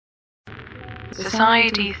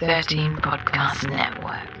Society 13 Podcast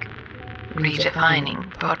Network. Redefining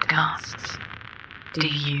podcasts. Do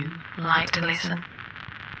you like to listen?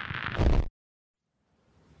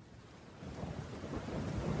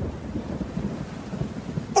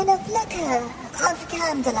 In a flicker of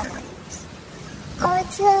candlelight, or a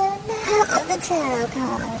turn of the tarot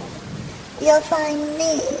card, you'll find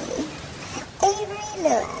me, Avery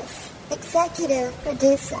Lewis, executive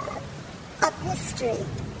producer of History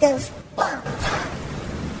Goes Bump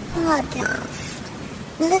podcast,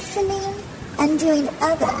 listening and doing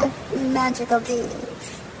other magical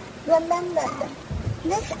deeds. Remember,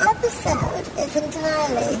 this episode is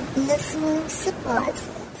entirely listener supported.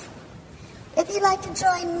 If you'd like to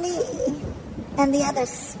join me and the other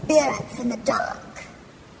spirits in the dark,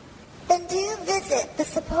 then do visit the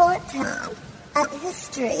support tab at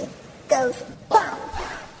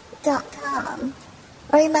historygoesbump.com,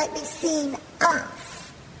 or you might be seeing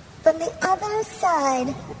us from the other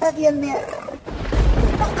side of your mirror.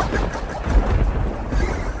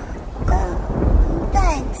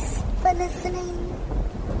 Thanks for listening.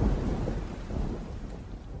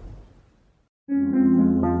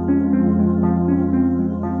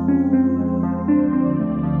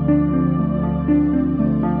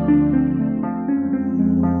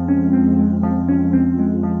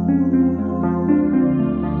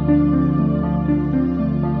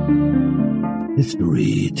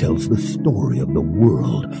 History tells the story of the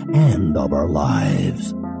world and of our lives.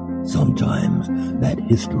 Sometimes that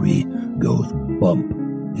history goes bump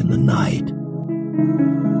in the night.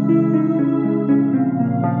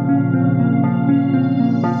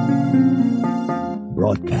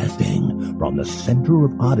 Broadcasting from the center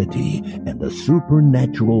of oddity and the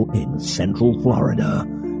supernatural in Central Florida,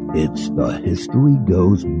 it's the History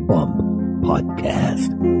Goes Bump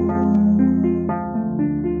podcast.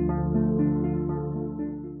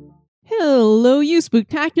 Hello, you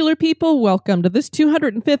spooktacular people. Welcome to this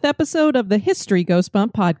 205th episode of the History Goes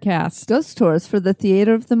Bump podcast. Ghost Tours for the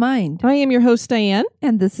Theater of the Mind. I am your host, Diane.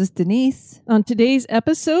 And this is Denise. On today's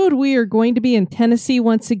episode, we are going to be in Tennessee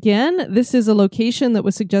once again. This is a location that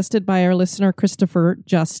was suggested by our listener, Christopher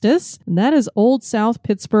Justice, and that is Old South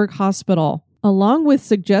Pittsburgh Hospital. Along with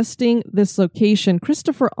suggesting this location,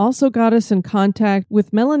 Christopher also got us in contact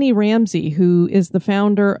with Melanie Ramsey, who is the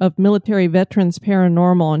founder of Military Veterans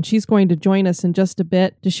Paranormal, and she's going to join us in just a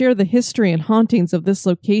bit to share the history and hauntings of this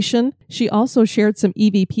location. She also shared some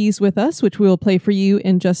EVPs with us, which we will play for you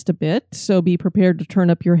in just a bit, so be prepared to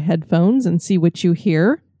turn up your headphones and see what you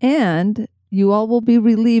hear. And you all will be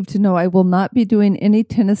relieved to know I will not be doing any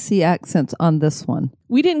Tennessee accents on this one.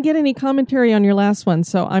 We didn't get any commentary on your last one,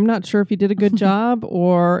 so I'm not sure if you did a good job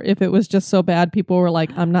or if it was just so bad people were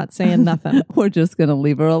like, I'm not saying nothing. We're just going to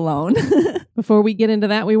leave her alone. Before we get into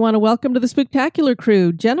that, we want to welcome to the Spooktacular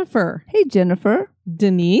crew, Jennifer. Hey, Jennifer.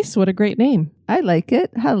 Denise, what a great name. I like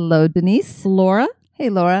it. Hello, Denise. Laura. Hey,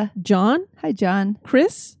 Laura. John. Hi, John.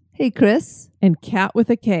 Chris. Hey, Chris. And Kat with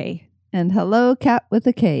a K. And hello, Kat with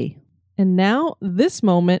a K. And now, this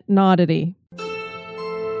moment in oddity.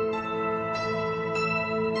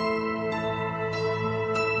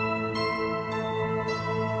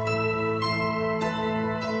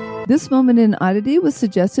 This moment in oddity was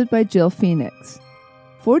suggested by Jill Phoenix.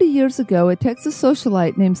 40 years ago, a Texas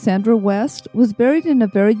socialite named Sandra West was buried in a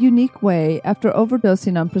very unique way after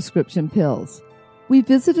overdosing on prescription pills. We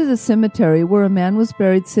visited a cemetery where a man was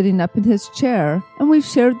buried sitting up in his chair, and we've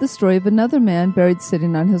shared the story of another man buried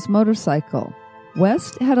sitting on his motorcycle.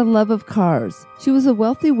 West had a love of cars. She was a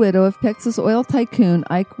wealthy widow of Texas oil tycoon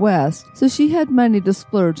Ike West, so she had money to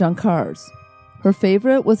splurge on cars. Her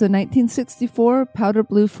favorite was a 1964 powder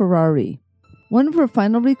blue Ferrari. One of her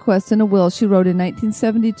final requests in a will she wrote in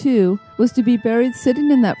 1972 was to be buried sitting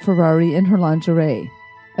in that Ferrari in her lingerie.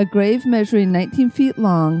 A grave measuring 19 feet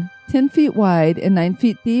long, 10 feet wide, and 9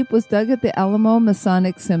 feet deep was dug at the Alamo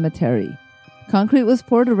Masonic Cemetery. Concrete was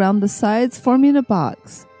poured around the sides, forming a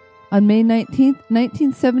box. On May 19,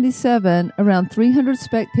 1977, around 300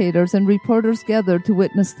 spectators and reporters gathered to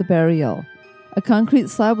witness the burial. A concrete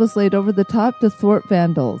slab was laid over the top to thwart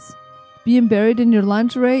vandals. Being buried in your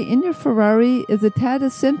lingerie in your Ferrari is a tad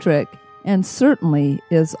eccentric and certainly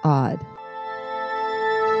is odd.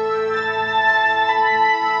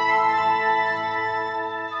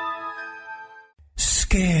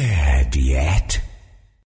 Scared yet?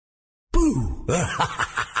 Boo!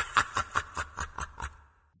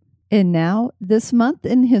 And now, this month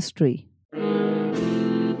in history.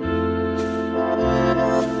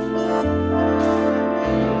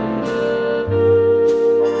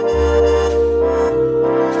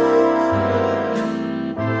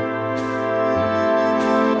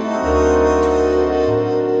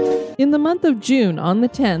 In the month of June, on the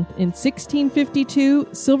 10th, in 1652,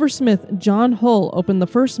 silversmith John Hull opened the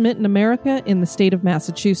first mint in America in the state of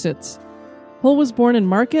Massachusetts. Hull was born in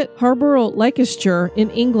Market, Harborough, Leicestershire, in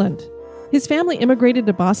England. His family immigrated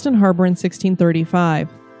to Boston Harbor in 1635.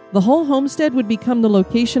 The Hull homestead would become the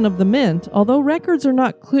location of the mint, although records are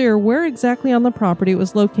not clear where exactly on the property it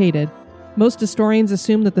was located. Most historians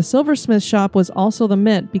assume that the silversmith shop was also the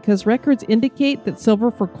mint because records indicate that silver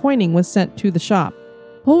for coining was sent to the shop.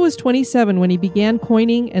 Hull was 27 when he began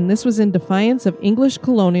coining, and this was in defiance of English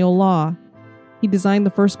colonial law. He designed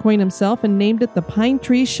the first coin himself and named it the Pine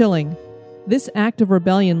Tree Shilling. This act of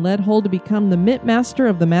rebellion led Hull to become the mint master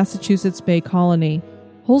of the Massachusetts Bay Colony.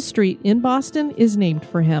 Hull Street in Boston is named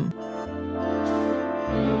for him.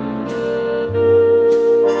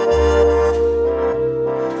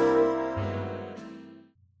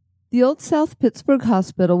 The Old South Pittsburg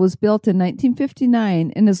Hospital was built in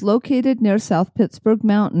 1959 and is located near South Pittsburg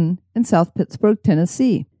Mountain in South Pittsburg,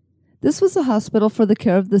 Tennessee. This was a hospital for the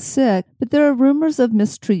care of the sick, but there are rumors of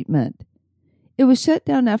mistreatment. It was shut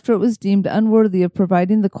down after it was deemed unworthy of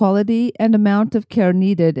providing the quality and amount of care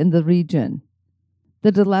needed in the region.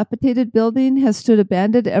 The dilapidated building has stood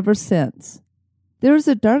abandoned ever since. There is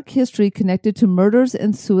a dark history connected to murders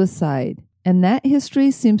and suicide, and that history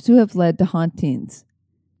seems to have led to hauntings.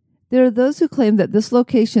 There are those who claim that this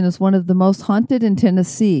location is one of the most haunted in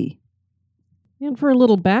Tennessee. And for a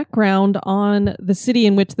little background on the city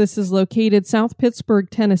in which this is located, South Pittsburg,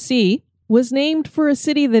 Tennessee, was named for a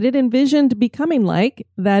city that it envisioned becoming like,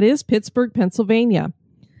 that is Pittsburgh, Pennsylvania.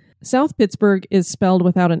 South Pittsburg is spelled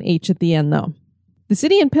without an H at the end, though. The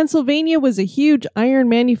city in Pennsylvania was a huge iron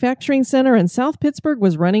manufacturing center, and South Pittsburg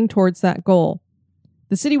was running towards that goal.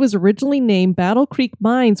 The city was originally named Battle Creek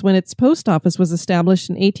Mines when its post office was established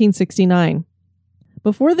in 1869.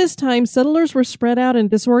 Before this time, settlers were spread out and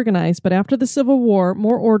disorganized, but after the Civil War,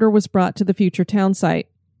 more order was brought to the future town site.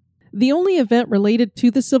 The only event related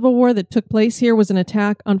to the Civil War that took place here was an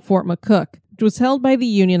attack on Fort McCook, which was held by the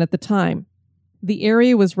Union at the time. The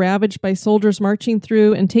area was ravaged by soldiers marching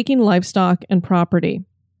through and taking livestock and property.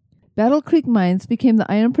 Battle Creek Mines became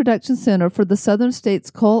the iron production center for the Southern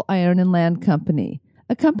States Coal, Iron, and Land Company,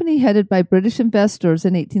 a company headed by British investors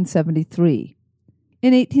in 1873.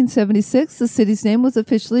 In 1876, the city's name was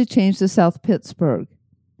officially changed to South Pittsburg.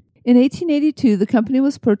 In 1882, the company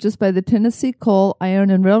was purchased by the Tennessee Coal, Iron,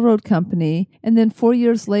 and Railroad Company, and then 4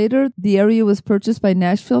 years later, the area was purchased by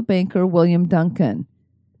Nashville banker William Duncan.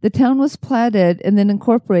 The town was platted and then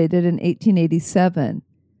incorporated in 1887.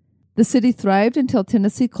 The city thrived until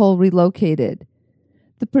Tennessee Coal relocated.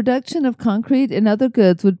 The production of concrete and other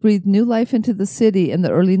goods would breathe new life into the city in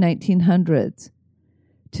the early 1900s.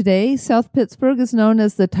 Today, South Pittsburg is known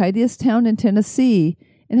as the tidiest town in Tennessee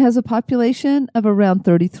and has a population of around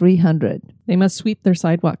 3,300. They must sweep their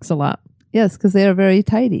sidewalks a lot. Yes, because they are very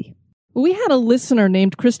tidy. We had a listener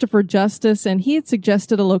named Christopher Justice, and he had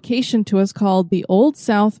suggested a location to us called the Old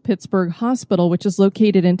South Pittsburg Hospital, which is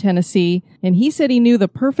located in Tennessee. And he said he knew the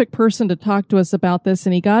perfect person to talk to us about this,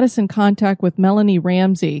 and he got us in contact with Melanie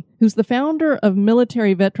Ramsey, who's the founder of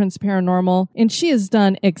Military Veterans Paranormal, and she has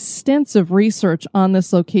done extensive research on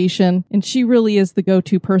this location, and she really is the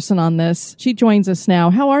go-to person on this. She joins us now.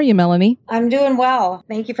 How are you, Melanie? I'm doing well.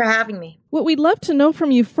 Thank you for having me. What we'd love to know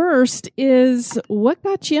from you first is what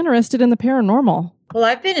got you interested in the paranormal? Well,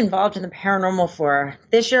 I've been involved in the paranormal for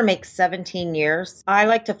this year makes 17 years. I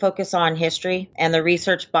like to focus on history and the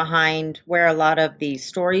research behind where a lot of these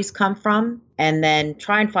stories come from, and then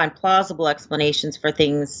try and find plausible explanations for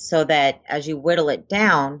things so that as you whittle it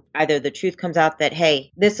down, either the truth comes out that, hey,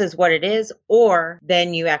 this is what it is, or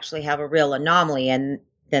then you actually have a real anomaly, and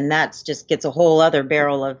then that just gets a whole other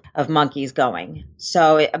barrel of monkeys going.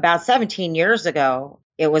 So about 17 years ago,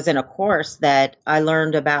 it was in a course that I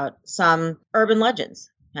learned about some urban legends,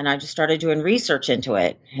 and I just started doing research into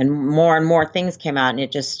it, and more things came out, and it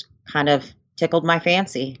just kind of tickled my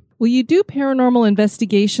fancy. Well, you do paranormal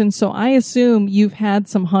investigations, so I assume you've had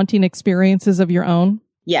some haunting experiences of your own?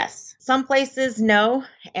 Yes. Some places, no,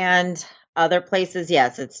 and other places,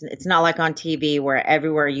 yes. It's not like on TV where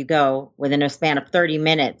everywhere you go, within a span of 30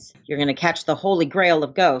 minutes, you're going to catch the holy grail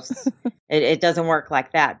of ghosts. It doesn't work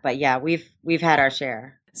like that. But yeah, we've had our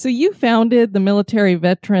share. So you founded the Military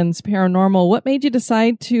Veterans Paranormal. What made you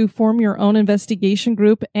decide to form your own investigation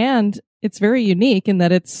group? And it's very unique in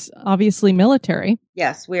that it's obviously military.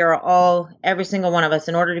 Yes, we are all, every single one of us,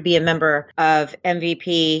 in order to be a member of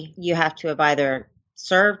MVP, you have to have either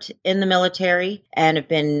served in the military and have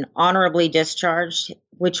been honorably discharged,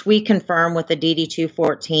 which we confirm with the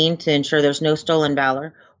DD-214 to ensure there's no stolen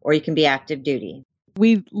valor, or you can be active duty.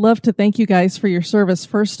 We'd love to thank you guys for your service,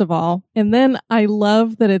 first of all. And then I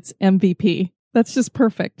love that it's MVP. That's just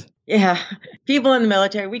perfect. Yeah. People in the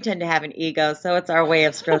military, we tend to have an ego. So it's our way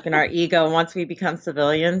of stroking our ego once we become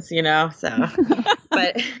civilians, so.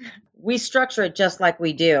 But we structure it just like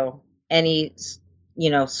we do any,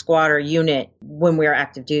 squad or unit when we're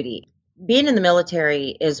active duty. Being in the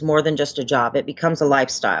military is more than just a job. It becomes a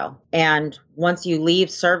lifestyle. And once you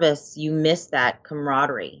leave service, you miss that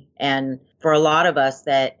camaraderie. And for a lot of us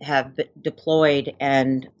that have deployed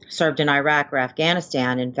and served in Iraq or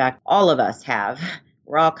Afghanistan, in fact, all of us have,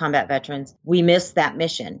 we're all combat veterans, we miss that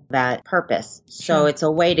mission, that purpose. So it's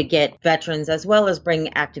a way to get veterans as well as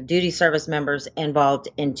bring active duty service members involved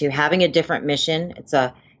into having a different mission. It's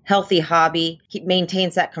a healthy hobby,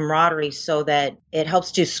 maintains that camaraderie so that it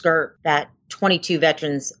helps to skirt that 22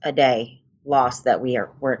 veterans a day loss that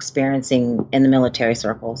we're experiencing in the military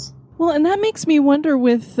circles. Well, and that makes me wonder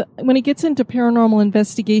when it gets into paranormal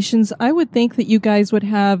investigations, I would think that you guys would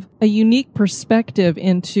have a unique perspective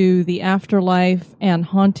into the afterlife and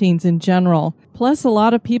hauntings in general. Plus, a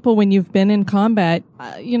lot of people, when you've been in combat,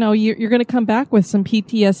 you're going to come back with some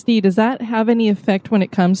PTSD. Does that have any effect when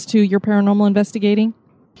it comes to your paranormal investigating?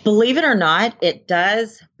 Believe it or not, it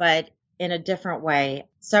does, but in a different way.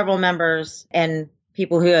 Several members and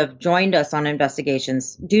people who have joined us on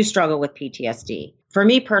investigations do struggle with PTSD. For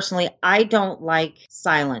me personally, I don't like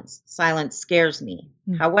silence. Silence scares me.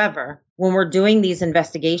 However, when we're doing these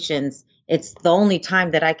investigations, it's the only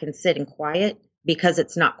time that I can sit in quiet because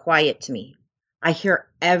it's not quiet to me. I hear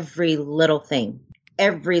every little thing.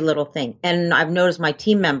 And I've noticed my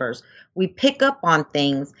team members, we pick up on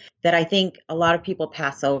things that I think a lot of people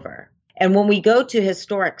pass over. And when we go to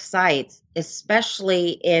historic sites,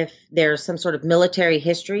 especially if there's some sort of military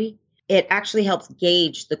history, it actually helps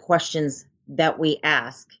gauge the questions that we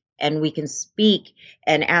ask. And we can speak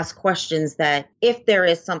and ask questions that if there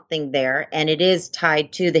is something there and it is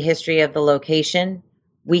tied to the history of the location,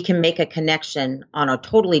 we can make a connection on a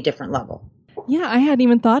totally different level. Yeah, I hadn't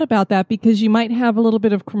even thought about that because you might have a little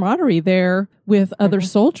bit of camaraderie there with other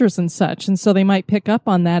soldiers and such. And so they might pick up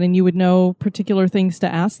on that and you would know particular things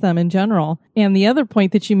to ask them in general. And the other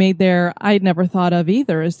point that you made there, I'd never thought of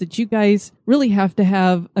either, is that you guys really have to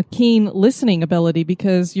have a keen listening ability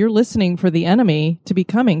because you're listening for the enemy to be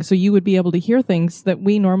coming. So you would be able to hear things that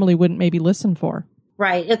we normally wouldn't maybe listen for.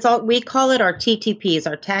 Right. We call it our TTPs,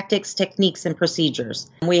 our tactics, techniques, and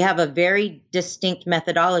procedures. We have a very distinct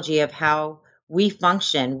methodology of how we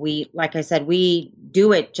function. Like I said, we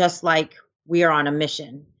do it just like we are on a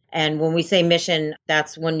mission. And when we say mission,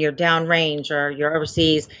 that's when you're downrange or you're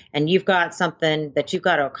overseas and you've got something that you've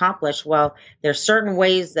got to accomplish. Well, there's certain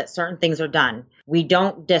ways that certain things are done. We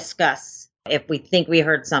don't discuss if we think we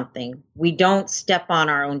heard something. We don't step on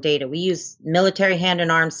our own data. We use military hand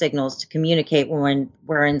and arm signals to communicate when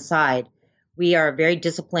we're inside. We are very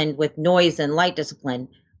disciplined with noise and light discipline.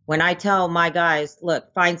 When I tell my guys,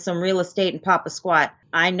 look, find some real estate and pop a squat,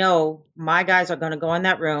 I know my guys are going to go in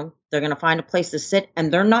that room. They're going to find a place to sit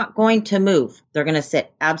and they're not going to move. They're going to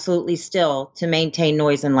sit absolutely still to maintain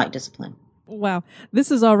noise and light discipline. Wow. This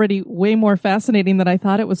is already way more fascinating than I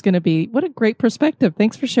thought it was going to be. What a great perspective.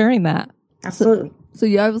 Thanks for sharing that. Absolutely. So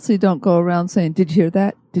you obviously don't go around saying, did you hear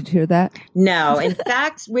that? Did you hear that? No. In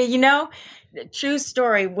fact, true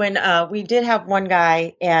story, when we did have one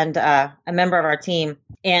guy and a member of our team,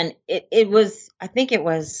 and it was, I think it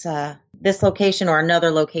was this location or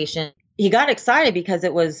another location. He got excited because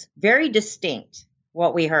it was very distinct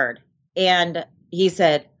what we heard. And he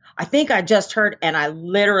said, I think I just heard, and I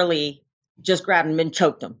literally just grabbed him and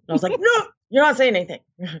choked him. And I was like, no, you're not saying anything.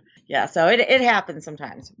 Yeah, so it happens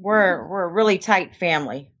sometimes. We're a really tight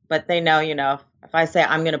family, but they know, if I say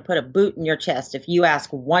I'm going to put a boot in your chest, if you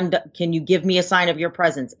ask can you give me a sign of your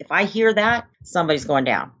presence? If I hear that, somebody's going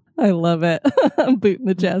down. I love it. Boot in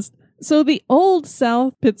the chest. So the old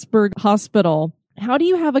South Pittsburgh Hospital, how do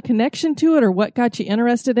you have a connection to it or what got you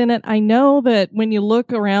interested in it? I know that when you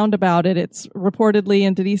look around about it, it's reportedly,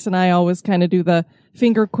 and Denise and I always kind of do the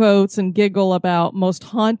finger quotes and giggle about most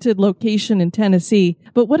haunted location in Tennessee.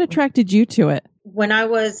 But what attracted you to it? When I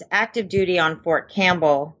was active duty on Fort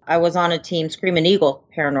Campbell, I was on a team, Screaming Eagle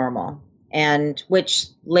Paranormal, and which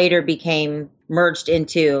later became merged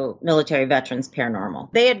into Military Veterans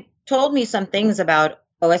Paranormal. They had told me some things about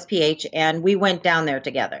OSPH, and we went down there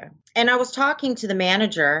together. And I was talking to the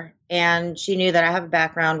manager, and she knew that I have a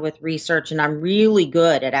background with research, and I'm really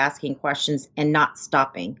good at asking questions and not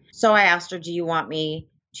stopping. So I asked her, do you want me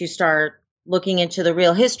to start looking into the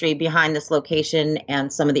real history behind this location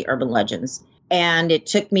and some of the urban legends? And it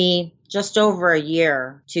took me just over a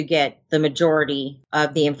year to get the majority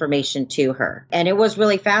of the information to her. And it was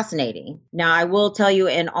really fascinating. Now, I will tell you,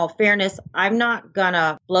 in all fairness, I'm not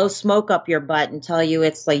gonna blow smoke up your butt and tell you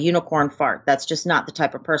it's like unicorn fart. That's just not the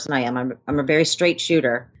type of person I am. I'm a very straight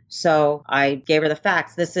shooter. So I gave her the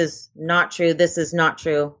facts. This is not true. This is not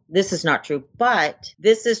true. This is not true. But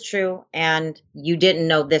this is true. And you didn't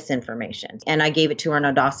know this information. And I gave it to her in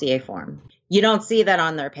a dossier form. You don't see that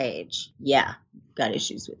on their page. Yeah, got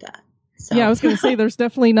issues with that. So. Yeah, I was going to say there's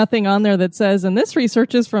definitely nothing on there that says, and this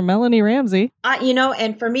research is from Melanie Ramsey.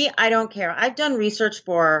 And for me, I don't care. I've done research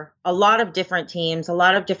for a lot of different teams, a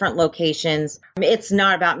lot of different locations. It's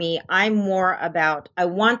not about me. I'm more about, I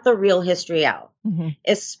want the real history out. Mm-hmm.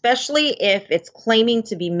 Especially if it's claiming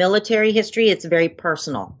to be military history, it's very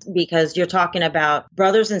personal because you're talking about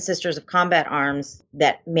brothers and sisters of combat arms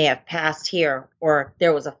that may have passed here or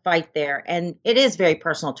there was a fight there. And it is very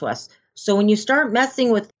personal to us. So when you start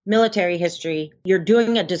messing with military history, you're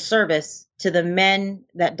doing a disservice to the men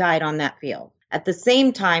that died on that field. At the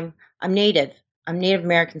same time, I'm Native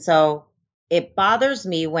American. So it bothers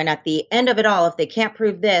me when at the end of it all, if they can't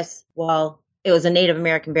prove this, well, it was a Native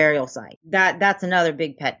American burial site. That's another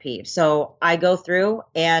big pet peeve. So I go through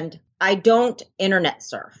and I don't internet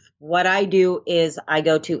surf. What I do is I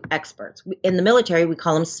go to experts. In the military, we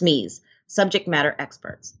call them SMEs, subject matter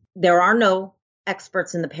experts. There are no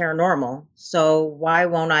experts in the paranormal. So why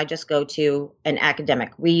won't I just go to an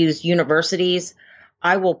academic? We use universities.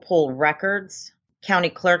 I will pull records, county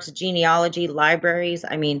clerks, genealogy, libraries.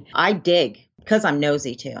 I mean, I dig because I'm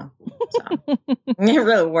nosy too. So it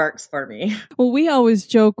really works for me. Well, we always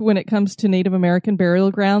joke when it comes to Native American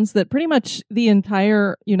burial grounds that pretty much the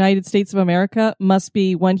entire United States of America must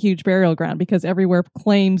be one huge burial ground because everywhere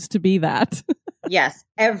claims to be that. Yes,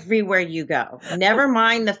 everywhere you go. Never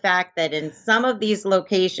mind the fact that in some of these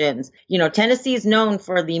locations, Tennessee is known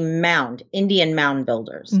for the Indian mound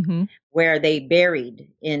builders, mm-hmm. where they buried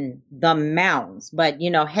in the mounds. But,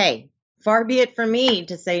 hey, far be it from me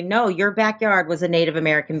to say, no, your backyard was a Native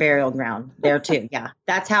American burial ground there too. Yeah,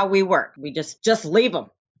 that's how we work. We just leave them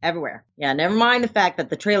everywhere. Yeah, never mind the fact that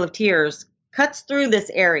the Trail of Tears cuts through this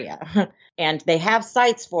area and they have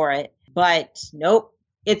sites for it. But nope.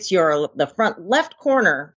 It's the front left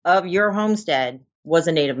corner of your homestead was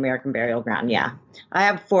a Native American burial ground. Yeah. I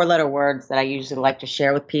have 4-letter words that I usually like to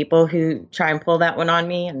share with people who try and pull that one on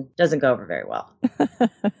me and doesn't go over very well.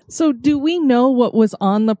 So do we know what was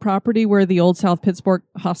on the property where the old South Pittsburgh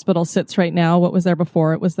Hospital sits right now? What was there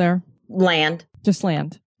before it was there? Land. Just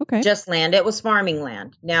land. Okay. Just land. It was farming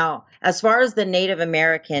land. Now, as far as the Native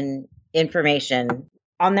American information,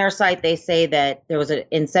 on their site, they say that in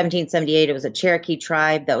 1778, it was a Cherokee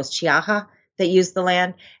tribe that was Chiaha that used the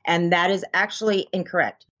land. And that is actually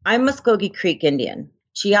incorrect. I'm Muskogee Creek Indian.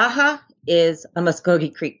 Chiaha is a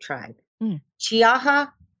Muskogee Creek tribe.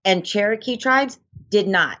 Chiaha and Cherokee tribes did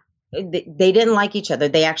not. They didn't like each other.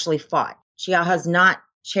 They actually fought. Chiaha's not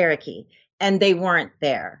Cherokee. And they weren't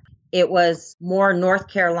there. It was more North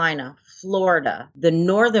Carolina, Florida, the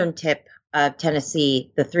northern tip of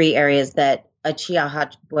Tennessee, the 3 areas that a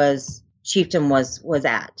Chiaha chieftain was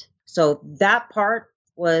at. So that part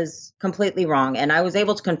was completely wrong. And I was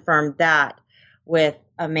able to confirm that with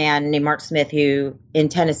a man named Mark Smith, who in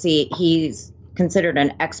Tennessee, he's considered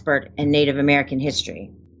an expert in Native American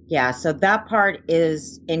history. Yeah, so that part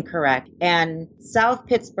is incorrect. And South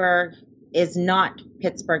Pittsburgh is not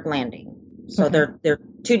Pittsburgh Landing. So okay. They're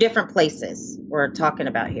 2 different places we're talking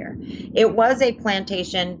about here. It was a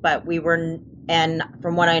plantation, but and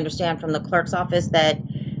from what I understand from the clerk's office, that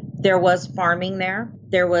there was farming there.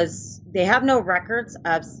 They have no records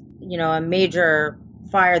of, a major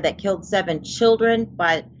fire that killed 7 children,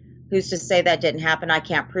 but who's to say that didn't happen? I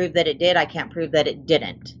can't prove that it did. I can't prove that it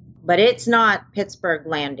didn't. But it's not Pittsburgh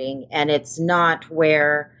Landing, and it's not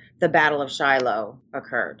where the Battle of Shiloh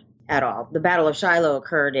occurred at all. The Battle of Shiloh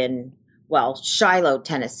occurred in, Shiloh,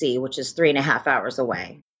 Tennessee, which is 3.5 hours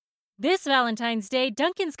away. This Valentine's Day,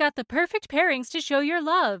 Dunkin's got the perfect pairings to show your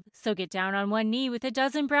love. So get down on one knee with a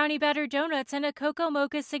dozen brownie batter donuts and a cocoa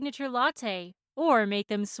mocha signature latte. Or make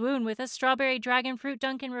them swoon with a strawberry dragon fruit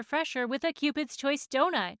Dunkin' refresher with a Cupid's Choice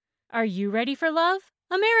donut. Are you ready for love?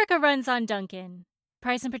 America runs on Dunkin'.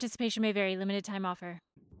 Price and participation may vary. Limited time offer.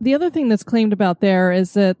 The other thing that's claimed about there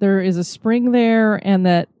is that there is a spring there and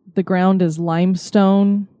that the ground is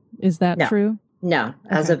limestone. Is that true? No,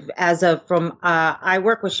 okay. I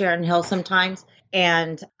work with Sharon Hill sometimes,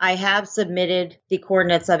 and I have submitted the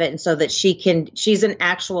coordinates of it, and so that she's an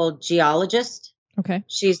actual geologist. Okay.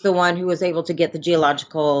 She's the one who was able to get the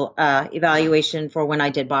geological evaluation for when I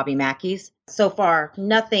did Bobby Mackey's. So far,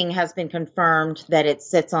 nothing has been confirmed that it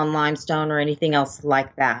sits on limestone or anything else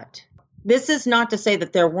like that. This is not to say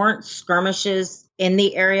that there weren't skirmishes in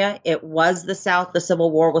the area. It was the South. The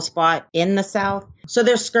Civil War was fought in the South. So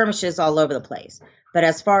there's skirmishes all over the place. But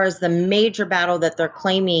as far as the major battle that they're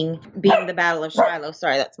claiming being the Battle of Shiloh,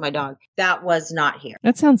 sorry, that's my dog, that was not here.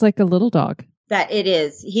 That sounds like a little dog. That it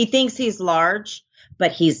is. He thinks he's large,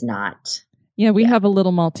 but he's not. Yeah, we have a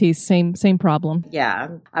little Maltese, same problem. Yeah.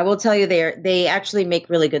 I will tell you, they actually make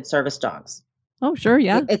really good service dogs. Oh, sure,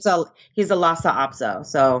 yeah. He's a Lhasa Apso,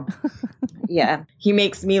 so yeah, he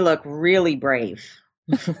makes me look really brave.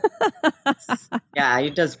 Yeah, he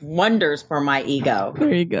does wonders for my ego.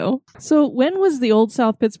 There you go. So when was the old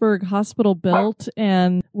South Pittsburgh Hospital built,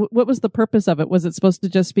 and what was the purpose of it? Was it supposed to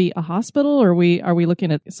just be a hospital, or are we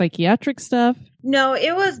looking at psychiatric stuff? No,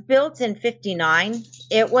 it was built in 1959.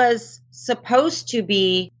 It was supposed to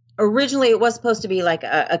be, originally it was supposed to be like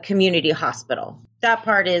a community hospital. That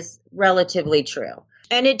part is relatively true.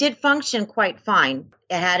 And it did function quite fine.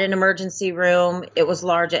 It had an emergency room. It was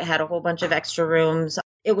large. It had a whole bunch of extra rooms.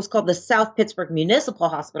 It was called the South Pittsburgh Municipal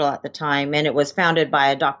Hospital at the time, and it was founded by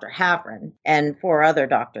a Dr. Havron and 4 other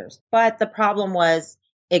doctors. But the problem was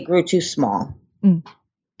it grew too small. Mm.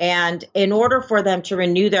 And in order for them to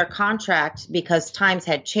renew their contract, because times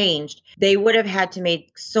had changed, they would have had to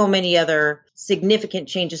make so many other significant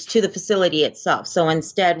changes to the facility itself. So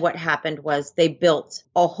instead, what happened was they built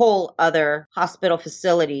a whole other hospital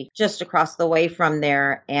facility just across the way from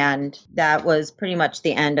there. And that was pretty much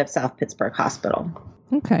the end of South Pittsburgh Hospital.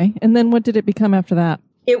 Okay. And then what did it become after that?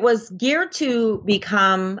 It was geared to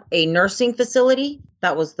become a nursing facility.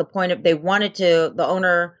 That was the point of, the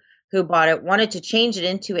owner who bought it wanted to change it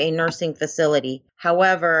into a nursing facility.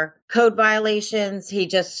 However, code violations, he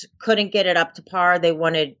just couldn't get it up to par.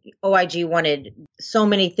 OIG wanted so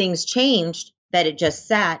many things changed that it just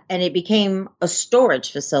sat, and it became a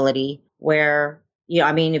storage facility where,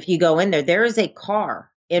 if you go in there is a car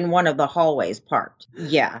in one of the hallways parked.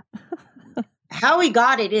 Yeah. How he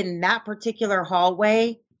got it in that particular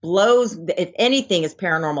hallway blows, if anything is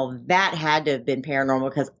paranormal, that had to have been paranormal,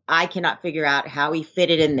 because I cannot figure out how he fit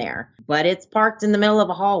it in there. But it's parked in the middle of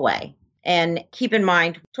a hallway. And keep in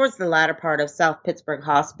mind, towards the latter part of South Pittsburgh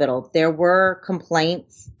Hospital, there were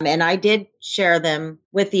complaints, and I did share them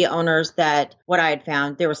with the owners that what I had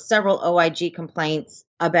found, there were several OIG complaints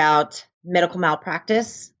about medical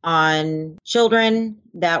malpractice on children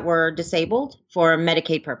that were disabled for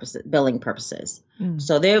Medicaid purposes, billing purposes.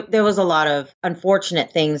 So there was a lot of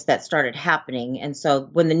unfortunate things that started happening. And so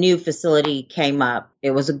when the new facility came up,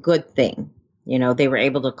 it was a good thing. They were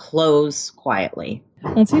able to close quietly.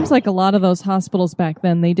 Well, it seems like a lot of those hospitals back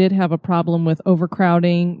then, they did have a problem with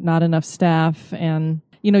overcrowding, not enough staff, and,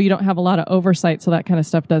 you don't have a lot of oversight, so that kind of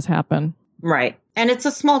stuff does happen. Right. And it's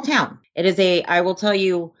a small town. I will tell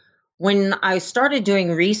you, when I started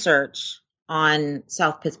doing research on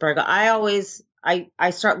South Pittsburgh, I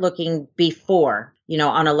start looking before,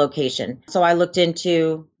 on a location. So I looked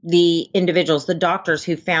into the individuals, the doctors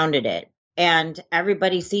who founded it, and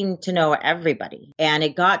everybody seemed to know everybody. And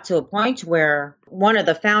it got to a point where one of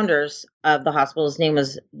the founders of the hospital, his name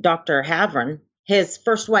was Dr. Havron, his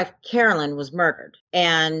first wife, Carolyn, was murdered.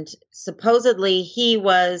 And supposedly he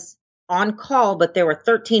was on call, but there were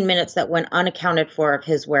 13 minutes that went unaccounted for of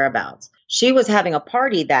his whereabouts. She was having a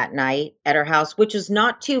party that night at her house, which is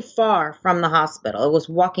not too far from the hospital. It was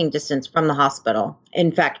walking distance from the hospital.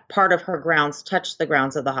 In fact, part of her grounds touched the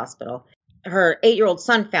grounds of the hospital. Her 8-year-old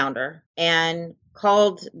son found her and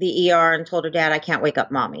called the ER and told her dad, "I can't wake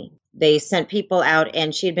up mommy." They sent people out,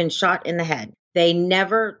 and she had been shot in the head. They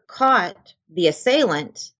never caught the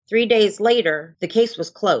assailant. 3 days later, the case was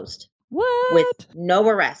closed. What? With no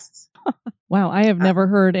arrests. Wow, I have never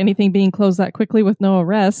heard anything being closed that quickly with no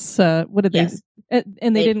arrests. What did they? Yes.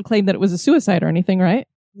 And they didn't claim that it was a suicide or anything, right?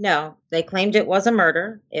 No, they claimed it was a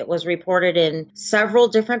murder. It was reported in several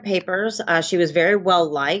different papers. She was very well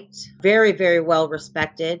liked, very, very well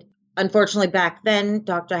respected. Unfortunately, back then,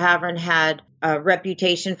 Dr. Havron had a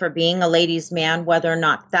reputation for being a ladies' man. Whether or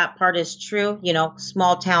not that part is true,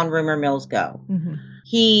 small town rumor mills go. Mm-hmm.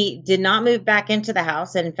 He did not move back into the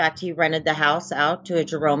house. And in fact, he rented the house out to a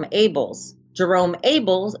Jerome Abels. Jerome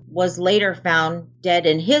Abels was later found dead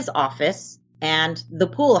in his office, and the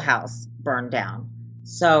pool house burned down.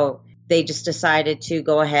 So they just decided to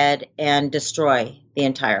go ahead and destroy the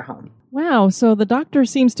entire home. Wow. So the doctor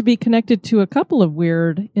seems to be connected to a couple of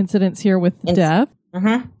weird incidents here with death.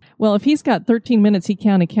 Mm-hmm. Well, if he's got 13 minutes he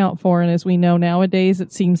can't account for, and as we know nowadays,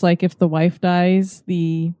 it seems like if the wife dies,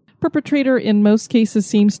 the perpetrator in most cases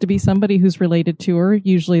seems to be somebody who's related to her,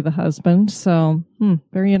 usually the husband. So,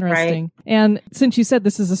 very interesting. Right. And since you said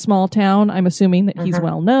this is a small town, I'm assuming that he's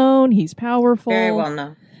well known, he's powerful. Very well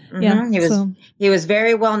known. Yeah. He was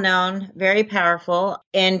very well known, very powerful.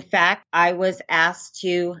 In fact, I was asked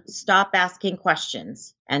to stop asking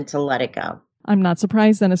questions and to let it go. I'm not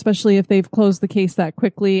surprised then, especially if they've closed the case that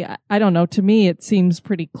quickly. I don't know. To me, it seems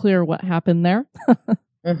pretty clear what happened there.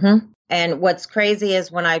 And what's crazy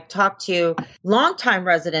is when I talked to longtime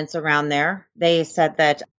residents around there, they said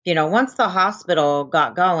that, once the hospital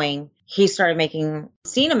got going, he started making an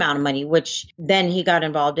obscene amount of money, which then he got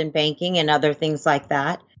involved in banking and other things like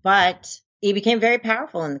that. But he became very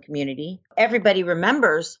powerful in the community. Everybody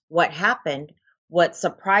remembers what happened. What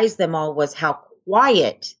surprised them all was how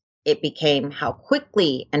quiet it became, how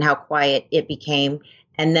quickly and how quiet it became,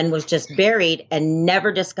 and then was just buried and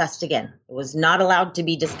never discussed again. It was not allowed to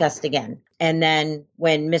be discussed again. And then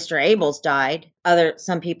when Mr. Abels died,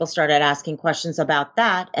 some people started asking questions about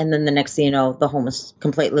that. And then the next thing you know, the home was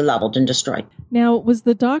completely leveled and destroyed. Now, was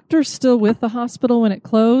the doctor still with the hospital when it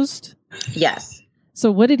closed? Yes.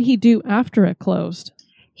 So what did he do after it closed?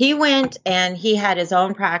 He went and he had his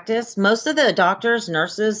own practice. Most of the doctors,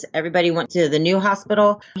 nurses, everybody went to the new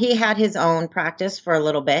hospital. He had his own practice for a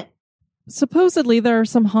little bit. Supposedly, there are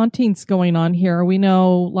some hauntings going on here. We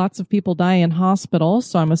know lots of people die in hospitals,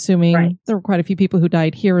 so I'm assuming there were quite a few people who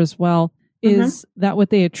died here as well. Is that what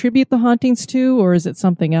they attribute the hauntings to, or is it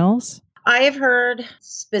something else? I have heard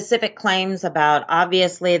specific claims about,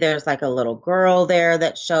 obviously, there's like a little girl there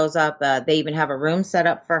that shows up. They even have a room set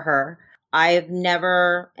up for her. I've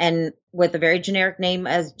never, and with a very generic name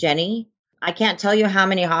as Jenny, I can't tell you how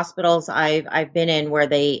many hospitals I've been in where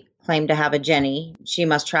they claim to have a Jenny. She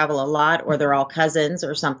must travel a lot, or they're all cousins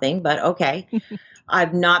or something, but okay.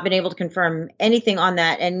 I've not been able to confirm anything on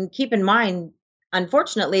that. And keep in mind,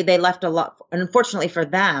 unfortunately, they left a lot. Unfortunately for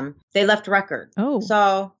them, they left records. Oh.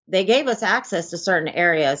 So they gave us access to certain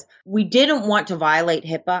areas. We didn't want to violate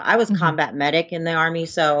HIPAA. I was combat medic in the Army,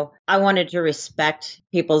 so I wanted to respect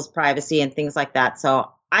people's privacy and things like that.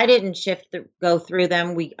 So I didn't go through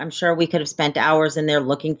them. I'm sure we could have spent hours in there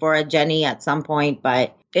looking for a Jenny at some point,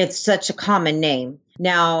 but it's such a common name.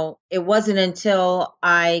 Now, it wasn't until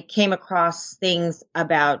I came across things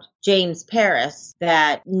about James Paris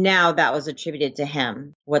that now that was attributed to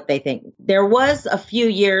him, what they think. There was a few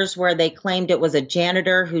years where they claimed it was a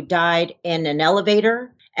janitor who died in an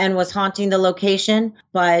elevator and was haunting the location,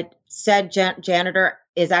 but said janitor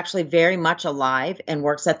is actually very much alive and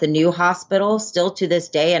works at the new hospital still to this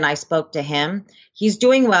day. And I spoke to him. He's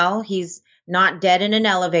doing well. He's not dead in an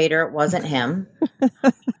elevator. It wasn't him.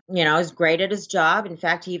 He's great at his job. In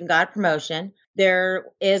fact, he even got a promotion. There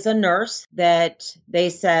is a nurse that they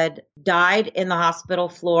said died in the hospital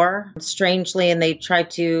floor, strangely, and they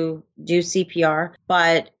tried to do CPR.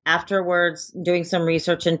 But afterwards, doing some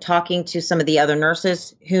research and talking to some of the other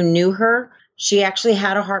nurses who knew her, she actually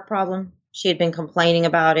had a heart problem. She had been complaining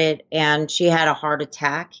about it, and she had a heart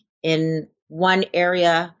attack in one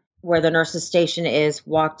area where the nurse's station is,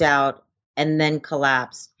 walked out and then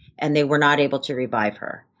collapsed, and they were not able to revive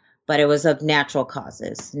her. But it was of natural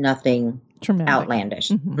causes, nothing traumatic,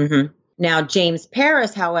 outlandish. Now, James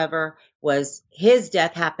Paris, however, his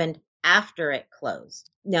death happened after it closed.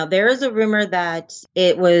 Now, there is a rumor that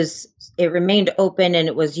it remained open and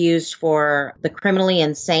it was used for the criminally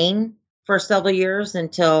insane for several years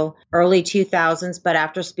until early 2000s. But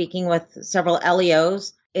after speaking with several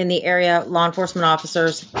LEOs in the area, law enforcement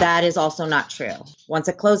officers, that is also not true. Once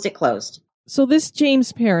it closed, it closed. So this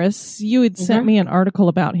James Paris, you had sent me an article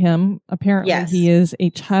about him. Apparently he is a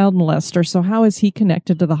child molester. So how is he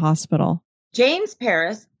connected to the hospital? James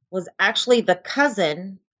Paris was actually the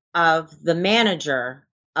cousin of the manager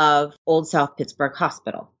of Old South Pittsburgh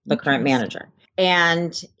Hospital, the current manager.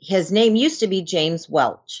 And his name used to be James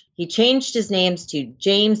Welch. He changed his names to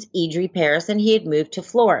James Idri Paris, and he had moved to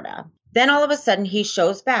Florida. Then all of a sudden he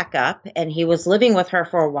shows back up, and he was living with her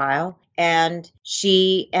for a while. And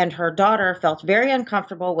she and her daughter felt very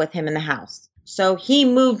uncomfortable with him in the house. So he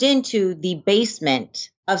moved into the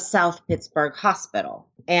basement of South Pittsburgh Hospital.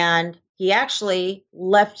 And he actually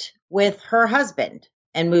left with her husband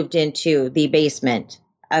and moved into the basement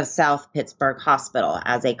of South Pittsburgh Hospital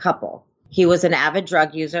as a couple. He was an avid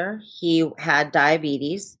drug user. He had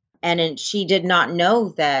diabetes. And she did not know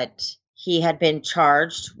that he had been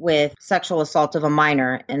charged with sexual assault of a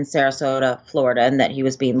minor in Sarasota, Florida, and that he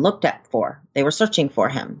was being looked at for. They were searching for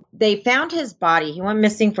him. They found his body. He went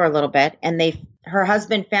missing for a little bit, and her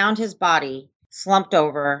husband found his body slumped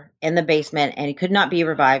over in the basement, and he could not be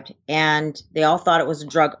revived, and they all thought it was a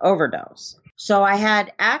drug overdose. So I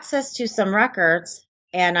had access to some records,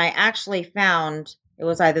 and I actually found it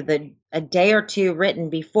was either a day or two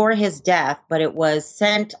written before his death, but it was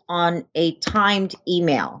sent on a timed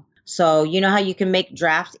email. So you know how you can make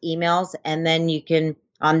draft emails and then you can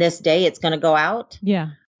on this day it's going to go out.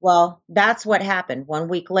 Yeah. Well, that's what happened. 1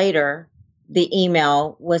 week later, the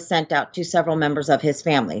email was sent out to several members of his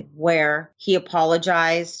family where he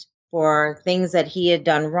apologized for things that he had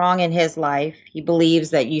done wrong in his life. He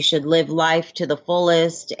believes that you should live life to the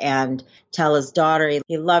fullest and tell his daughter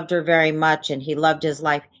he loved her very much and he loved his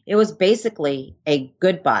life. It was basically a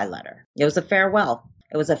goodbye letter. It was a farewell.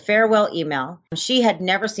 It was a farewell email. She had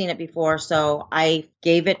never seen it before, so I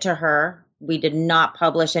gave it to her. We did not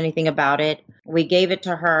publish anything about it. We gave it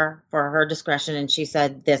to her for her discretion, and she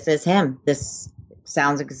said, this is him. This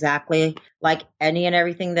sounds exactly like any and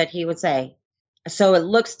everything that he would say. So it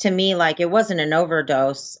looks to me like it wasn't an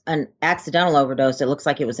overdose, an accidental overdose. It looks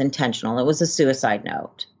like it was intentional. It was a suicide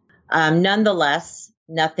note. Nonetheless,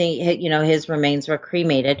 nothing, his remains were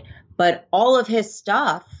cremated, but all of his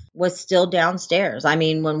stuff was still downstairs. I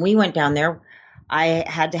mean, when we went down there, I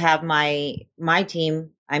had to have my team.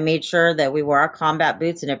 I made sure that we wore our combat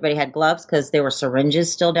boots and everybody had gloves because there were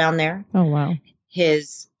syringes still down there. Oh, wow.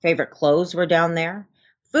 His favorite clothes were down there.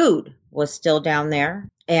 Food was still down there.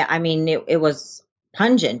 I mean, it was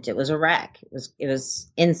pungent. It was a wreck. It was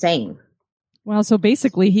insane. Wow. So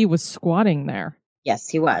basically he was squatting there. Yes,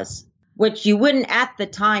 he was. Which you wouldn't, at the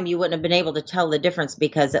time, you wouldn't have been able to tell the difference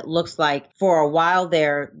because it looks like for a while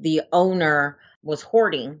there, the owner was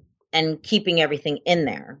hoarding and keeping everything in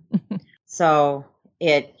there. So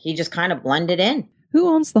he just kind of blended in. Who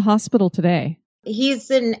owns the hospital today?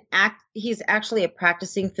 He's actually a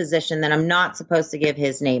practicing physician that I'm not supposed to give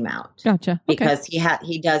his name out. Gotcha. Okay. Because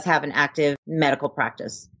he does have an active medical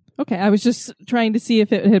practice. Okay. I was just trying to see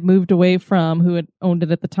if it had moved away from who had owned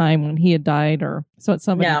it at the time when he had died, or so it's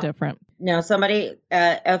somebody different. No,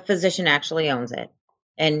 a physician actually owns it.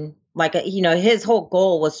 And his whole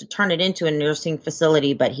goal was to turn it into a nursing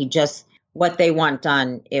facility, but what they want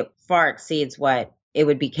done, it far exceeds what it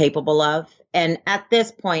would be capable of. And at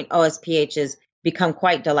this point, OSPH has become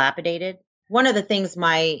quite dilapidated. One of the things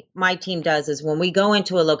my team does is when we go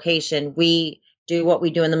into a location, we do what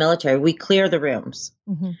we do in the military. We clear the rooms.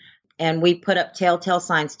 Mm-hmm. And we put up telltale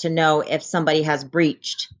signs to know if somebody has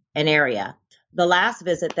breached an area. The last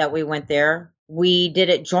visit that we went there, we did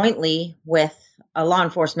it jointly with a law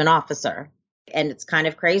enforcement officer. And it's kind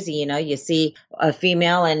of crazy, you see a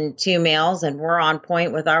female and two males, and we're on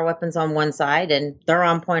point with our weapons on one side, and they're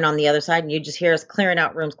on point on the other side. And you just hear us clearing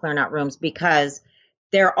out rooms, because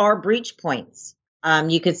there are breach points.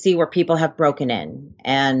 You could see where people have broken in,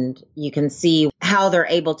 and you can see how they're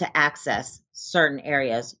able to access certain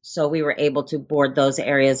areas. So we were able to board those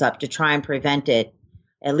areas up to try and prevent it,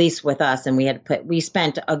 at least with us. And we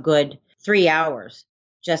spent a good 3 hours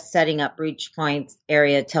just setting up breach points,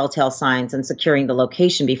 area telltale signs, and securing the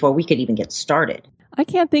location before we could even get started. I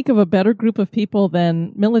can't think of a better group of people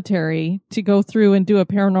than military to go through and do a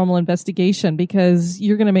paranormal investigation, because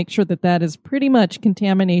you're going to make sure that is pretty much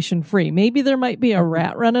contamination free. Maybe there might be a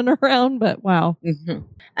rat running around, but wow. Mm-hmm.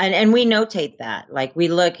 And we notate that. Like, we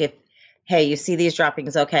look, hey, you see these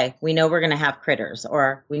droppings, okay, we know we're going to have critters,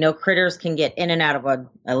 or we know critters can get in and out of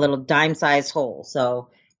a little dime-sized hole. So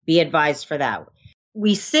be advised for that.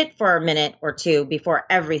 We sit for a minute or two before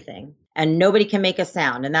everything, and nobody can make a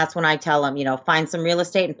sound. And that's when I tell them, find some real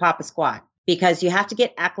estate and pop a squat, because you have to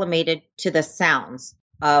get acclimated to the sounds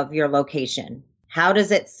of your location. How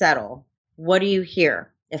does it settle? What do you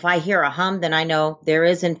hear? If I hear a hum, then I know there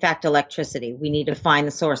is, in fact, electricity. We need to find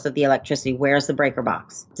the source of the electricity. Where's the breaker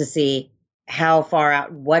box to see how far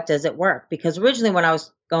out, what does it work? Because originally when I was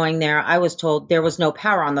going there, I was told there was no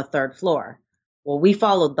power on the third floor. Well, we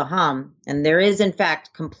followed the hum, and there is, in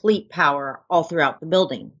fact, complete power all throughout the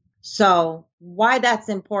building. So why that's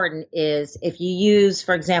important is if you use,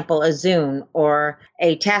 for example, a Zune or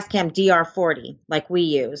a Tascam DR40 like we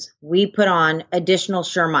use, we put on additional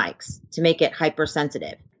Shure mics to make it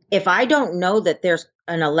hypersensitive. If I don't know that there's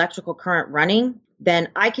an electrical current running, then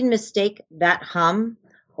I can mistake that hum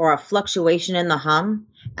or a fluctuation in the hum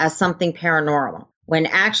as something paranormal, when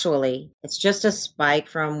actually it's just a spike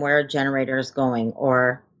from where a generator is going,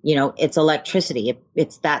 or, it's electricity.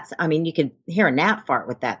 You can hear a gnat fart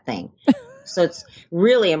with that thing. So it's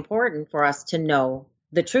really important for us to know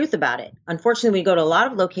the truth about it. Unfortunately, we go to a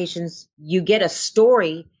lot of locations, you get a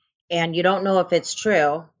story and you don't know if it's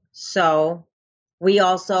true. So we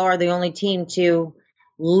also are the only team to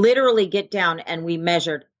literally get down, and we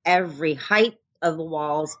measured every height of the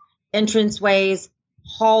walls, entranceways,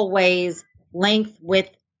 hallways, length,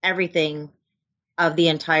 width, everything of the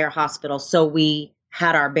entire hospital. So we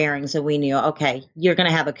had our bearings, and we knew, okay, you're going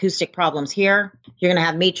to have acoustic problems here. You're going to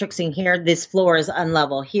have matrixing here. This floor is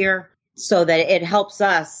unlevel here, so that it helps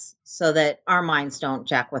us so that our minds don't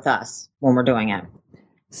jack with us when we're doing it.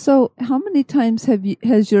 So, how many times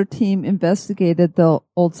has your team investigated the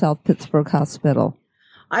Old South Pittsburgh Hospital?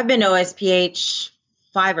 I've been to OSPH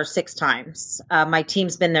 5 or 6 times. My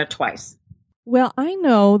team's been there twice. Well, I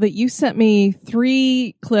know that you sent me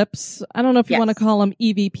 3 clips. I don't know if you want to call them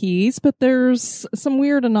EVPs, but there's some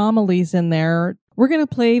weird anomalies in there. We're going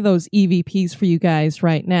to play those EVPs for you guys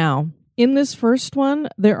right now. In this first one,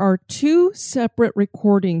 there are 2 separate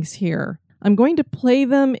recordings here. I'm going to play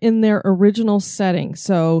them in their original setting,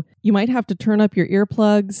 so you might have to turn up your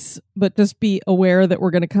earplugs, but just be aware that we're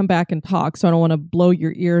going to come back and talk, so I don't want to blow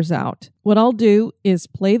your ears out. What I'll do is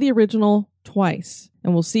play the original twice,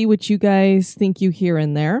 and we'll see what you guys think you hear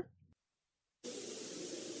in there.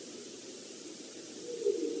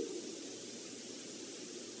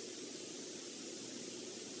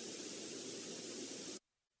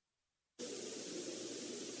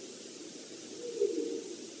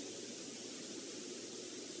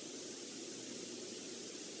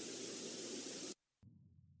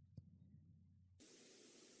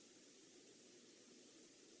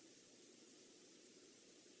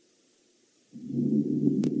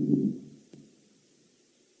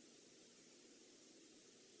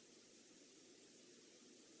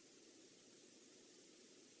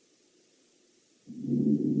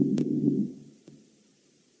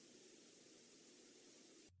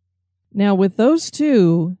 Now, with those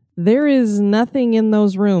 2, there is nothing in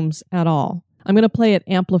those rooms at all. I'm going to play it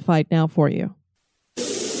amplified now for you.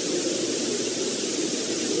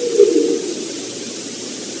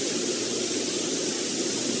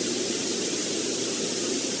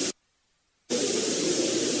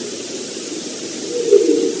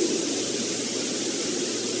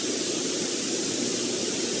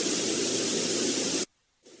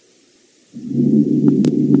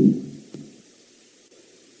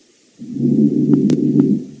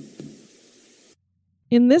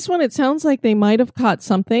 In this one, it sounds like they might have caught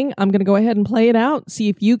something. I'm going to go ahead and play it out, see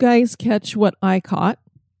if you guys catch what I caught.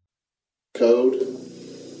 Code.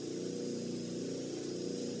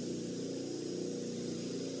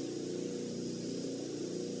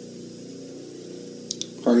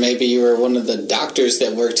 Or maybe you were one of the doctors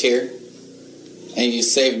that worked here and you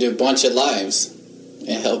saved a bunch of lives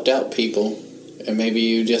and helped out people. And maybe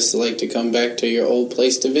you just like to come back to your old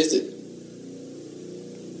place to visit.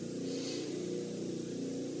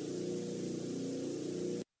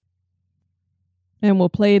 And we'll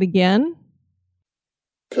play it again.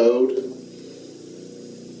 Code.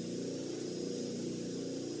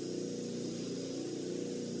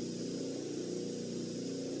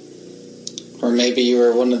 Or maybe you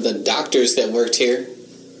were one of the doctors that worked here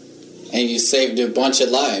and you saved a bunch of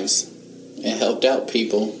lives and helped out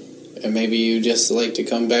people. And maybe you just like to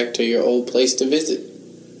come back to your old place to visit.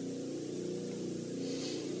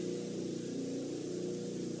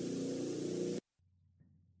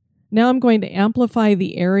 Now I'm going to amplify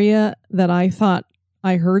the area that I thought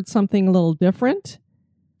I heard something a little different.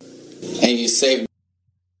 And you saved.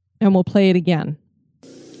 And we'll play it again.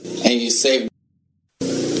 And you saved.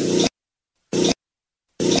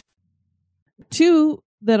 2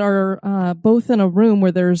 that are both in a room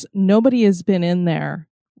where there's nobody has been in there.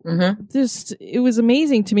 Mm-hmm. Just, it was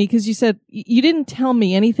amazing to me because you said, you didn't tell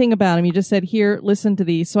me anything about them. You just said, here, listen to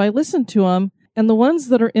these. So I listened to them. And the ones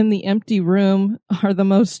that are in the empty room are the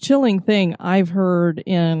most chilling thing I've heard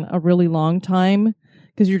in a really long time.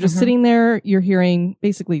 Because you're just sitting there, you're hearing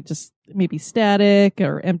basically just maybe static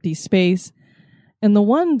or empty space. And the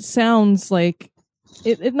one sounds like,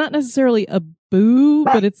 it not necessarily a boo,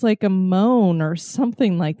 but it's like a moan or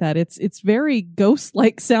something like that. It's very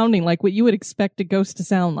ghost-like sounding, like what you would expect a ghost to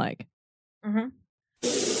sound like. Mm-hmm.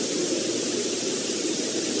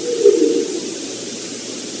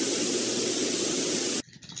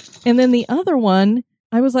 And then the other one,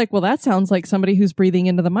 I was like, well, that sounds like somebody who's breathing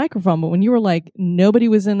into the microphone. But when you were like, nobody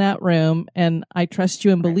was in that room and I trust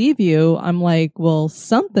you and believe you, I'm like, well,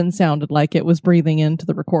 something sounded like it was breathing into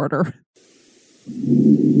the recorder.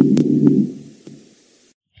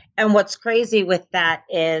 And what's crazy with that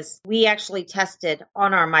is we actually tested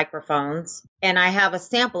on our microphones, and I have a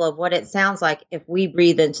sample of what it sounds like if we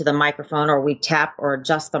breathe into the microphone or we tap or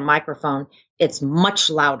adjust the microphone. It's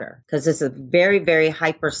much louder because this is a very, very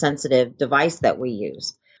hypersensitive device that we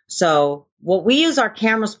use. So what we use our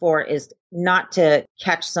cameras for is not to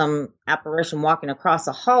catch some apparition walking across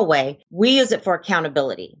a hallway. We use it for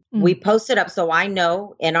accountability. Mm. We post it up so I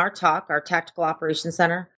know in our TOC, our Tactical Operations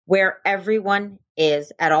Center, where everyone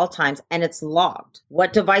is at all times, and it's logged.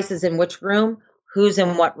 What device is in which room, who's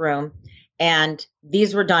in what room. And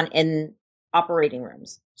these were done in operating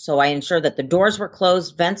rooms. So I ensured that the doors were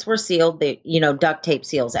closed, vents were sealed, duct tape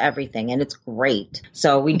seals everything, and it's great.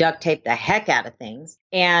 So we duct tape the heck out of things.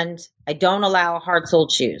 And I don't allow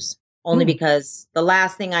hard-soled shoes, only because the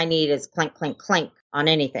last thing I need is clink, clink, clink on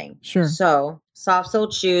anything. Sure. So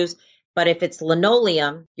soft-soled shoes, but if it's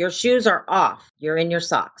linoleum, your shoes are off. You're in your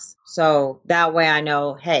socks. So that way I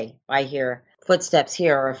know, hey, if I hear footsteps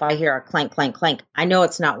here or if I hear a clank, clank, clank, I know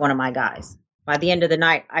it's not one of my guys. By the end of the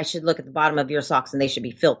night, I should look at the bottom of your socks and they should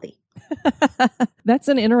be filthy. That's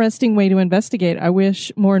an interesting way to investigate. I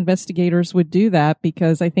wish more investigators would do that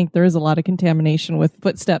because I think there is a lot of contamination with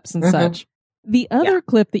footsteps and such. The other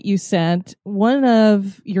clip that you sent, one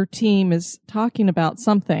of your team is talking about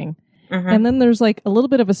something. And then there's like a little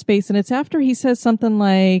bit of a space, and it's after he says something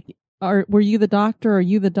like, were you the doctor? Are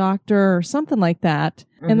you the doctor? Or something like that.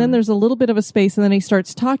 And then there's a little bit of a space, and then he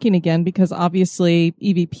starts talking again because obviously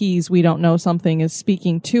EVPs, we don't know something is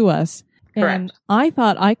speaking to us. Correct. And I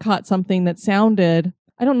thought I caught something that sounded,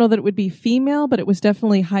 I don't know that it would be female, but it was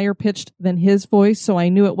definitely higher pitched than his voice. So I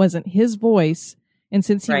knew it wasn't his voice. And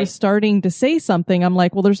since he was starting to say something, I'm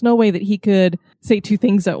like, well, there's no way that he could say two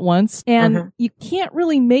things at once. And you can't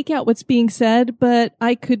really make out what's being said, but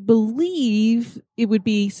I could believe it would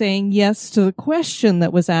be saying yes to the question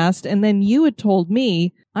that was asked. And then you had told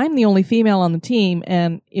me I'm the only female on the team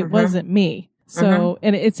and it wasn't me. So,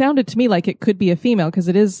 and it sounded to me like it could be a female because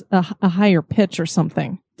it is a higher pitch or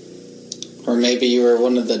something. Or maybe you were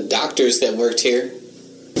one of the doctors that worked here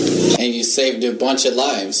and you saved a bunch of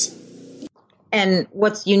lives. And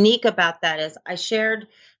what's unique about that is I shared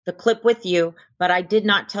the clip with you, but I did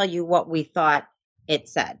not tell you what we thought it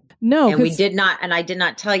said. No, and I did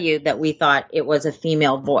not tell you that we thought it was a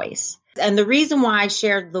female voice. And the reason why I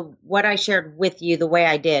shared what I shared with you the way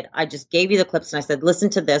I did, I just gave you the clips and I said,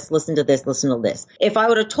 listen to this, listen to this, listen to this. If I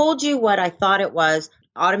would have told you what I thought it was,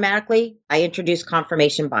 automatically I introduced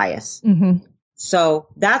confirmation bias. So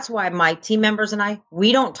that's why my team members and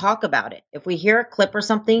we don't talk about it. If we hear a clip or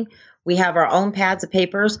something, we have our own pads of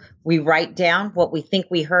papers. We write down what we think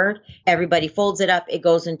we heard. Everybody folds it up. It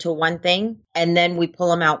goes into one thing, and then we pull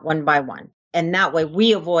them out one by one. And that way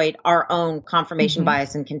we avoid our own confirmation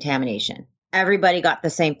bias and contamination. Everybody got the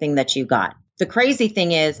same thing that you got. The crazy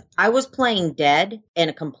thing is I was playing dead in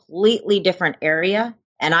a completely different area,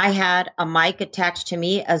 and I had a mic attached to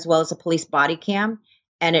me as well as a police body cam.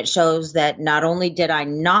 And it shows that not only did I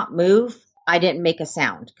not move, I didn't make a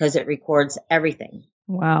sound because it records everything.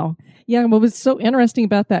 Wow. Yeah. What was so interesting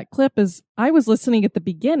about that clip is I was listening at the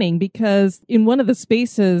beginning because in one of the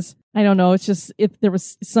spaces, I don't know, it's just if there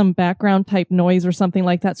was some background type noise or something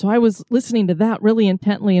like that. So I was listening to that really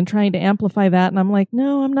intently and trying to amplify that. And I'm like,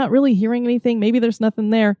 no, I'm not really hearing anything. Maybe there's nothing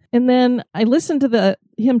there. And then I listened to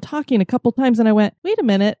him talking a couple times and I went, wait a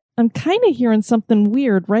minute. I'm kind of hearing something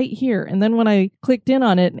weird right here. And then when I clicked in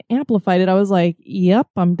on it and amplified it, I was like, yep,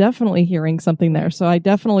 I'm definitely hearing something there. So I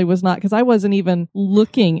definitely was not, because I wasn't even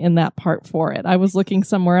looking in that part for it. I was looking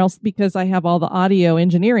somewhere else because I have all the audio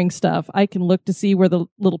engineering stuff. I can look to see where the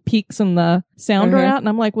little peaks in the sound are at. And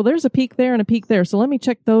I'm like, well, there's a peak there and a peak there. So let me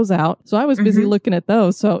check those out. So I was busy looking at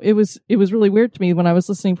those. So it was really weird to me when I was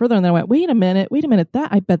listening further. And then I went, wait a minute,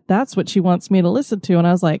 I bet that's what she wants me to listen to. And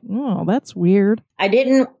I was like, oh, that's weird. I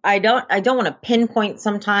don't want to pinpoint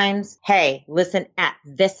sometimes, hey, listen at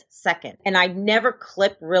this second. And I never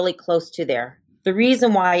clip really close to there. The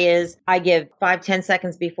reason why is I give 5-10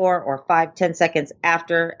 seconds before or 5-10 seconds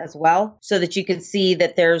after as well, so that you can see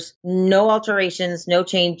that there's no alterations, no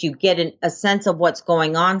change. You get a sense of what's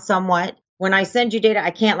going on somewhat. When I send you data,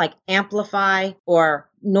 I can't like amplify or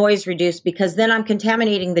noise reduce because then I'm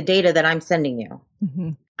contaminating the data that I'm sending you.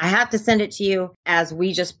 I have to send it to you as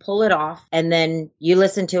we just pull it off and then you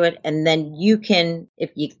listen to it and then you can, if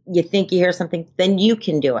you think you hear something, then you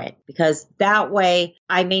can do it because that way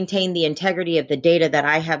I maintain the integrity of the data that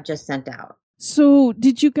I have just sent out. So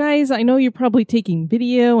did you guys, I know you're probably taking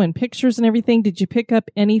video and pictures and everything. Did you pick up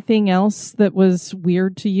anything else that was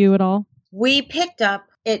weird to you at all? We picked up,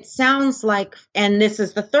 it sounds like, and this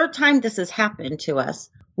is the third time this has happened to us.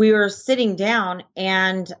 We were sitting down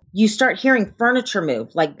and you start hearing furniture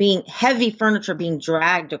move, like heavy furniture being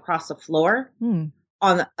dragged across the floor on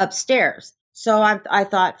the upstairs. So I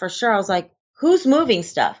thought for sure, I was like, who's moving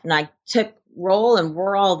stuff? And I took roll and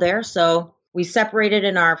we're all there. So we separated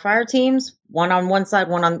in our fire teams, one on one side,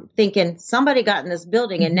 one on thinking somebody got in this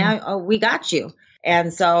building and now we got you.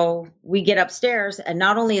 And so we get upstairs and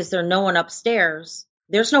not only is there no one upstairs,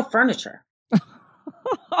 there's no furniture.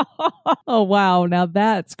 Oh, wow. Now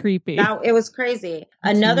that's creepy. Now it was crazy.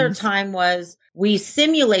 Another time was we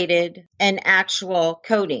simulated an actual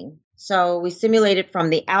coding. So we simulated from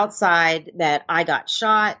the outside that I got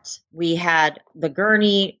shot. We had the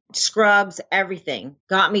gurney, scrubs, everything.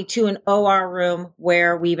 Got me to an OR room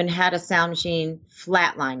where we even had a sound machine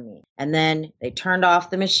flatline me. And then they turned off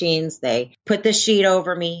the machines. They put the sheet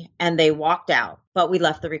over me and they walked out. But we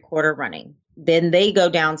left the recorder running. Then they go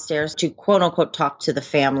downstairs to quote unquote talk to the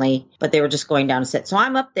family, but they were just going down to sit. So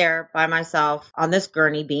I'm up there by myself on this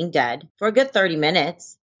gurney being dead for a good 30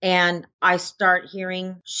 minutes. And I start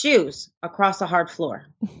hearing shoes across the hard floor,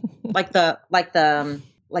 like the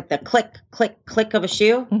click, click, click of a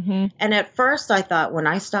shoe. Mm-hmm. And at first I thought, when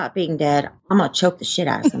I stop being dead, I'm going to choke the shit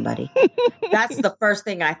out of somebody. That's the first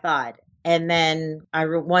thing I thought. And then I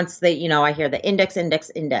hear the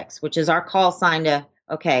index, which is our call sign to,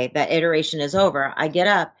 okay, that iteration is over. I get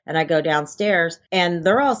up and I go downstairs and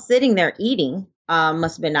they're all sitting there eating.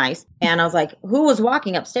 Must have been nice. And I was like, who was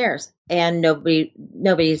walking upstairs? And nobody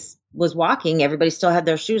was walking. Everybody still had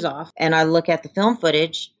their shoes off. And I look at the film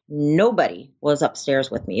footage. Nobody was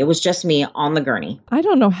upstairs with me. It was just me on the gurney. I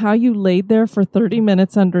don't know how you laid there for 30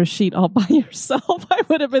 minutes under a sheet all by yourself. I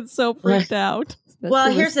would have been so freaked out.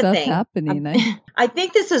 Well, here's the thing. I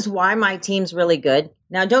think this is why my team's really good.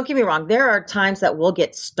 Now, don't get me wrong. There are times that we'll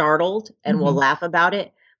get startled and we'll laugh about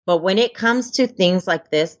it. But when it comes to things like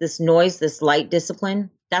this noise, this light discipline,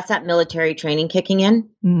 that's that military training kicking in.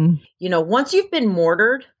 Mm. Once you've been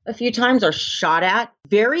mortared a few times or shot at,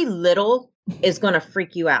 very little is going to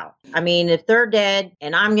freak you out. I mean, if they're dead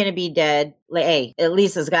and I'm going to be dead, hey, at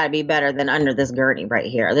least it's got to be better than under this gurney right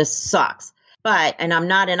here. This sucks. And I'm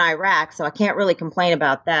not in Iraq, so I can't really complain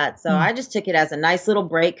about that. So I just took it as a nice little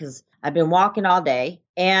break because I've been walking all day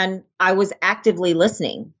and I was actively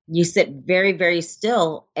listening. You sit very, very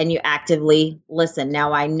still and you actively listen.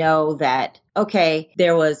 Now I know that, okay,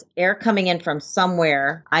 there was air coming in from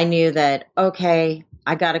somewhere. I knew that, okay,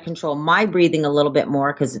 I got to control my breathing a little bit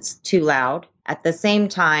more because it's too loud. At the same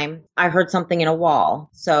time, I heard something in a wall.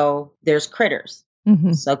 So there's critters.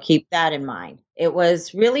 Mm-hmm. So keep that in mind. It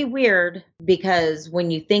was really weird because when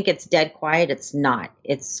you think it's dead quiet, it's not.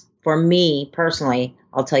 It's, for me personally,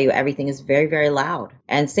 I'll tell you, everything is very, very loud.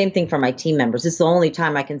 And same thing for my team members. It's the only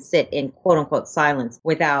time I can sit in quote unquote silence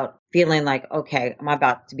without feeling like, okay, I'm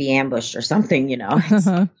about to be ambushed or something,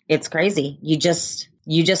 It's crazy. You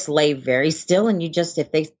just lay very still and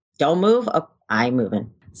if they don't move, I'm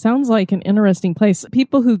moving. Sounds like an interesting place.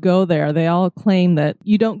 People who go there, they all claim that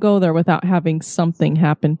you don't go there without having something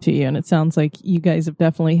happen to you. And it sounds like you guys have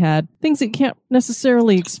definitely had things that you can't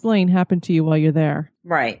necessarily explain happen to you while you're there.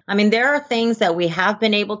 Right. I mean, there are things that we have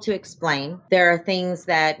been able to explain. There are things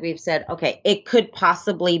that we've said, okay, it could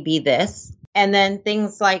possibly be this. And then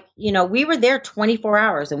things like, we were there 24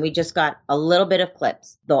 hours and we just got a little bit of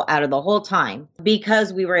clips though out of the whole time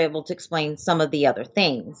because we were able to explain some of the other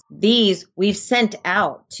things. These we've sent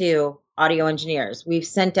out to audio engineers. We've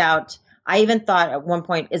sent out, I even thought at one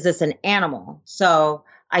point, is this an animal? So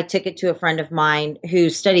I took it to a friend of mine who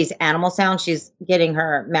studies animal sound. She's getting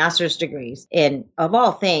her master's degrees in, of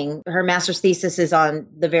all things, her master's thesis is on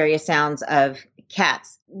the various sounds of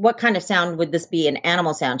cats. What kind of sound would this be, an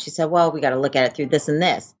animal sound? She said, well, we got to look at it through this and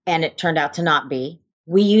this. And it turned out to not be.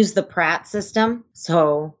 We use the Pratt system.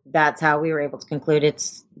 So that's how we were able to conclude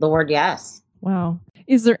it's the word yes. Wow.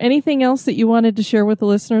 Is there anything else that you wanted to share with the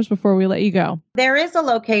listeners before we let you go? There is a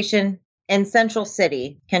location in Central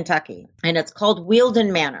City, Kentucky, and it's called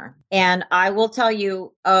Wheeldon Manor. And I will tell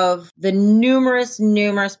you, of the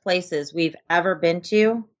numerous places we've ever been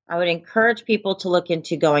to, I would encourage people to look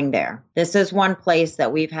into going there. This is one place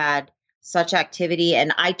that we've had such activity,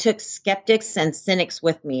 and I took skeptics and cynics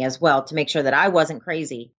with me as well to make sure that I wasn't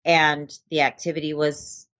crazy. And the activity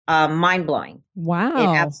was mind-blowing. Wow.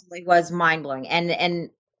 It absolutely was mind-blowing. And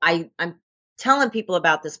I'm telling people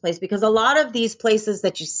about this place because a lot of these places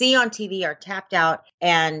that you see on TV are tapped out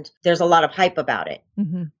and there's a lot of hype about it.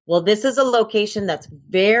 Mm-hmm. Well, this is a location that's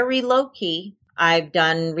very low-key. I've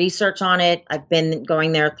done research on it. I've been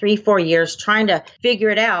going there 3-4 years trying to figure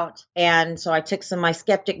it out. And so I took some of my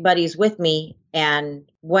skeptic buddies with me. And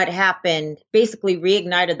what happened basically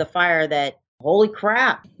reignited the fire that, holy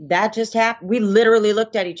crap, that just happened. We literally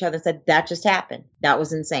looked at each other and said, that just happened. That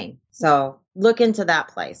was insane. So look into that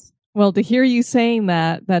place. Well, to hear you saying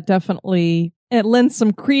that definitely, it lends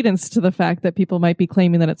some credence to the fact that people might be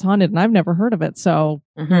claiming that it's haunted, and I've never heard of it. So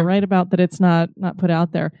you're right about that it's not put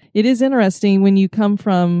out there. It is interesting when you come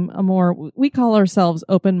from a more, we call ourselves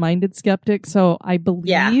open-minded skeptics. So I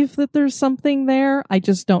believe that there's something there. I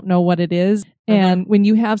just don't know what it is. And when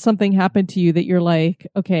you have something happen to you that you're like,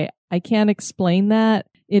 okay, I can't explain that,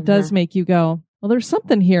 it does make you go, Well, there's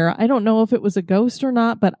something here. I don't know if it was a ghost or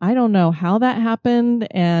not, but I don't know how that happened.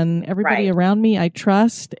 And everybody Right. around me I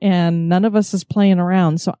trust, and none of us is playing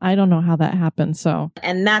around. So I don't know how that happened. So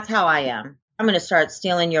And that's how I am. I'm going to start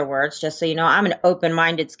stealing your words, just so you know. I'm an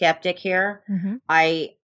open-minded skeptic here.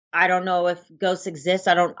 I don't know if ghosts exist.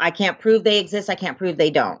 I can't prove they exist. I can't prove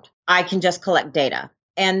they don't. I can just collect data.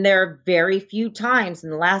 And there are very few times in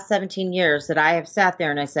the last 17 years that I have sat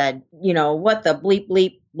there and I said, what the bleep,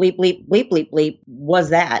 bleep, bleep, bleep, bleep, bleep, bleep was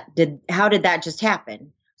that? How did that just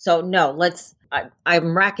happen? So no,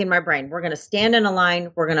 I'm racking my brain. We're going to stand in a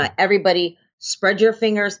line. We're going to, everybody spread your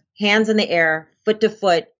fingers, hands in the air, foot to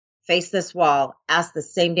foot, face this wall, ask the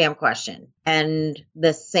same damn question. And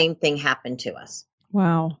the same thing happened to us.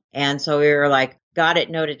 wow. And so we were like, got it,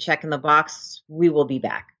 noted, check in the box. We will be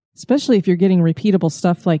back. Especially if you're getting repeatable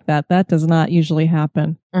stuff like that. That does not usually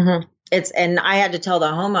happen. Mm-hmm. And I had to tell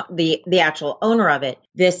the actual owner of it,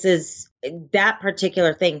 this is that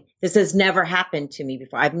particular thing. This has never happened to me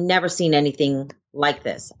before. I've never seen anything like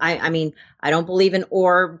this. I mean, I don't believe in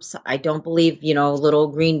orbs. I don't believe, little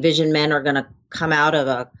green vision men are going to come out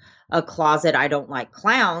of a closet. I don't like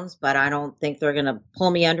clowns, but I don't think they're going to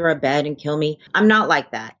pull me under a bed and kill me. I'm not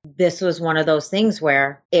like that. This was one of those things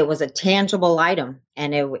where it was a tangible item,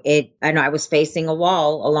 and I was facing a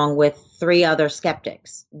wall along with 3 other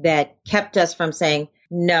skeptics that kept us from saying,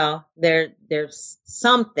 no, there's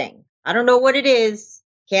something. I don't know what it is.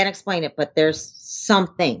 Can't explain it, but there's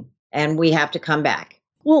something, and we have to come back.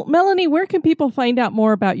 Well, Melanie, where can people find out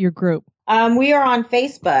more about your group? We are on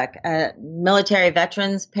Facebook, Military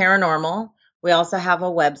Veterans Paranormal. We also have a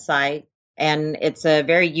website, and it's a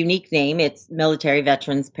very unique name. It's Military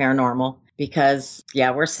Veterans Paranormal because,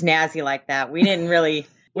 we're snazzy like that.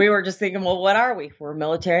 We were just thinking, well, what are we? We're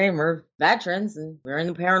military and we're veterans and we're in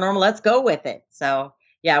the paranormal. Let's go with it. So,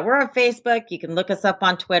 we're on Facebook. You can look us up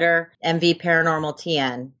on Twitter, MV Paranormal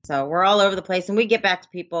TN. So we're all over the place, and we get back to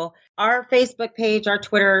people. Our Facebook page, our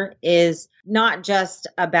Twitter is not just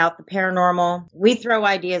about the paranormal. We throw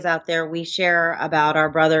ideas out there. We share about our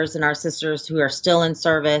brothers and our sisters who are still in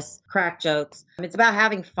service, crack jokes. It's about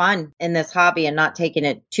having fun in this hobby and not taking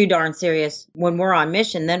it too darn serious. When we're on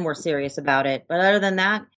mission, then we're serious about it. But other than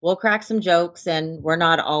that, we'll crack some jokes, and we're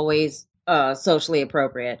not always socially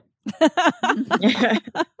appropriate.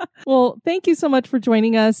 Well, thank you so much for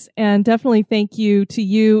joining us, and definitely thank you to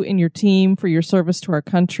you and your team for your service to our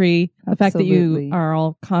country. The fact that you are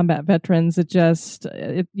all combat veterans,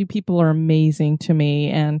 you people are amazing to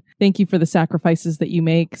me, and thank you for the sacrifices that you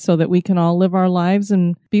make so that we can all live our lives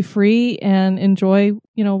and be free and enjoy,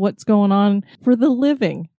 what's going on for the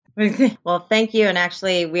living. Well, thank you. And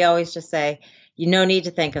actually, we always just say, no need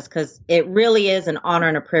to thank us, because it really is an honor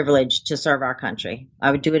and a privilege to serve our country. I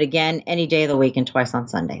would do it again any day of the week and twice on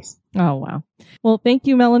Sundays. Oh, wow. Well, thank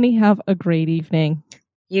you, Melanie. Have a great evening.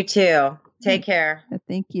 You too. Take care.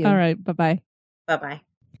 Thank you. All right. Bye-bye. Bye-bye.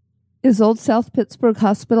 Is Old South Pittsburgh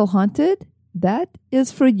Hospital haunted? That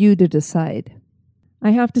is for you to decide. I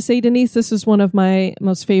have to say, Denise, this is one of my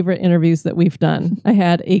most favorite interviews that we've done. I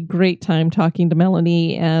had a great time talking to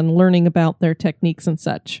Melanie and learning about their techniques and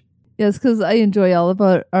such. Yes, because I enjoy all of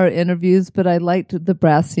our interviews, but I liked the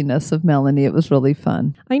brassiness of Melanie. It was really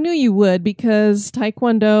fun. I knew you would, because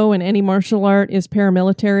Taekwondo and any martial art is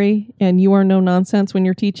paramilitary, and you are no nonsense when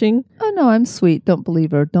you're teaching. Oh, no, I'm sweet. Don't believe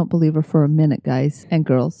her. Don't believe her for a minute, guys and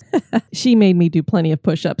girls. She made me do plenty of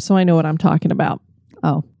push-ups, so I know what I'm talking about.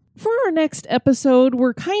 Oh. For our next episode,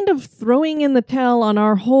 we're kind of throwing in the towel on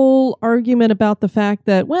our whole argument about the fact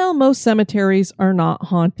that, most cemeteries are not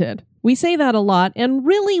haunted. We say that a lot, and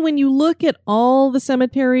really when you look at all the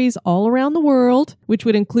cemeteries all around the world, which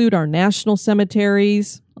would include our national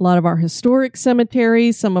cemeteries, a lot of our historic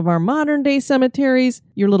cemeteries, some of our modern day cemeteries,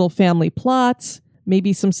 your little family plots,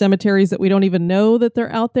 maybe some cemeteries that we don't even know that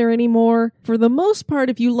they're out there anymore. For the most part,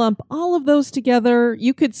 if you lump all of those together,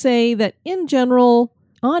 you could say that in general,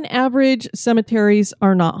 on average, cemeteries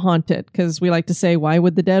are not haunted, because we like to say, why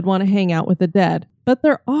would the dead want to hang out with the dead? But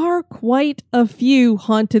there are quite a few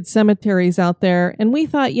haunted cemeteries out there, and we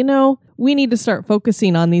thought, we need to start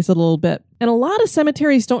focusing on these a little bit. And a lot of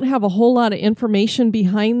cemeteries don't have a whole lot of information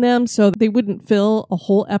behind them, so they wouldn't fill a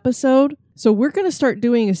whole episode. So we're going to start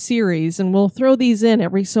doing a series, and we'll throw these in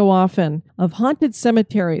every so often, of haunted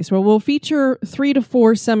cemeteries, where we'll feature 3 to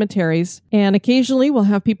 4 cemeteries, and occasionally we'll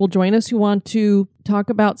have people join us who want to talk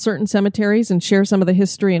about certain cemeteries and share some of the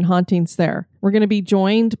history and hauntings there. We're going to be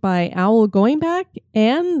joined by Owl Goingback,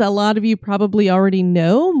 and a lot of you probably already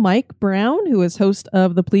know Mike Brown, who is host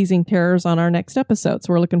of The Pleasing Terrors, on our next episode.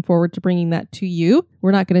 So we're looking forward to bringing that to you.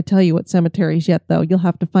 We're not going to tell you what cemeteries yet, though. You'll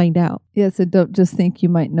have to find out. Yes, and don't just think you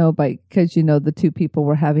might know because you know the two people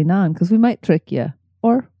we're having on, because we might trick you,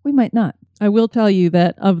 or we might not. I will tell you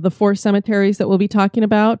that of the 4 cemeteries that we'll be talking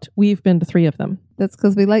about, we've been to 3 of them. That's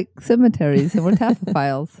because we like cemeteries and we're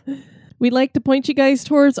taphophiles. We'd like to point you guys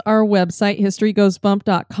towards our website,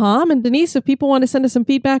 historygoesbump.com. And Denise, if people want to send us some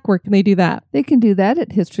feedback, where can they do that? They can do that at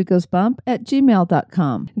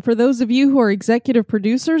historygoesbump@gmail.com. And for those of you who are executive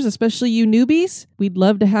producers, especially you newbies, we'd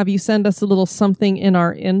love to have you send us a little something in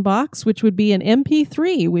our inbox, which would be an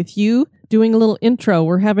MP3 with you doing a little intro.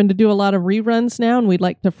 We're having to do a lot of reruns now, and we'd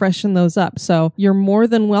like to freshen those up. So you're more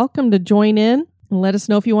than welcome to join in and let us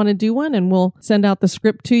know if you want to do one, and we'll send out the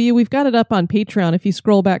script to you. We've got it up on Patreon. If you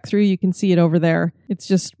scroll back through, you can see it over there. It's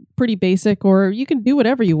just pretty basic, or you can do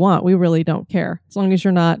whatever you want. We really don't care. As long as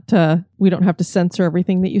you're not, we don't have to censor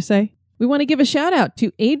everything that you say. We want to give a shout out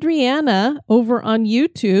to Adriana over on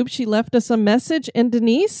YouTube. She left us a message, and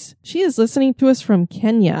Denise, she is listening to us from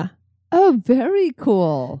Kenya. Oh, very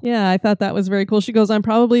cool. Yeah, I thought that was very cool. She goes, I'm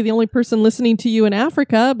probably the only person listening to you in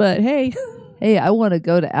Africa, but hey. Hey, I want to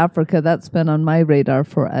go to Africa. That's been on my radar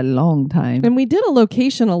for a long time. And we did a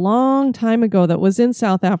location a long time ago that was in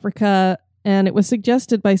South Africa, and it was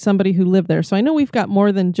suggested by somebody who lived there. So I know we've got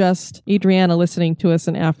more than just Adriana listening to us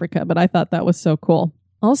in Africa, but I thought that was so cool.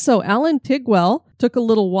 Also, Alan Tigwell took a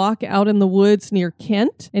little walk out in the woods near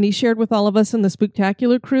Kent, and he shared with all of us in the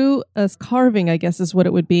Spooktacular crew a carving, I guess is what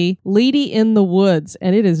it would be, Lady in the Woods,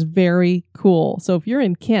 and it is very cool. So if you're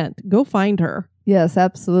in Kent, go find her. Yes,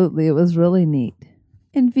 absolutely. It was really neat.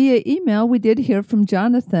 And via email, we did hear from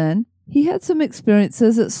Jonathan. He had some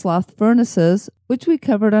experiences at Sloth Furnaces, which we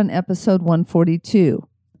covered on episode 142.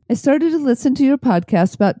 I started to listen to your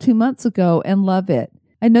podcast about 2 months ago and love it.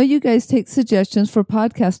 I know you guys take suggestions for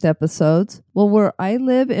podcast episodes. Well, where I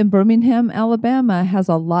live in Birmingham, Alabama, has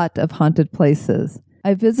a lot of haunted places.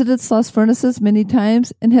 I visited Sloth Furnaces many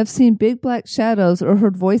times and have seen big black shadows or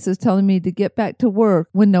heard voices telling me to get back to work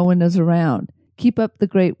when no one is around. Keep up the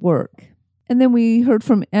great work. And then we heard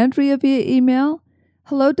from Andrea via email.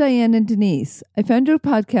 Hello, Diane and Denise. I found your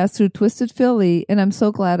podcast through Twisted Philly, and I'm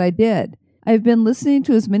so glad I did. I've been listening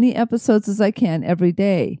to as many episodes as I can every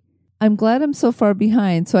day. I'm glad I'm so far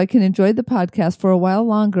behind so I can enjoy the podcast for a while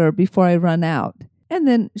longer before I run out. And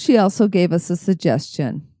then she also gave us a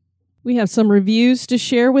suggestion. We have some reviews to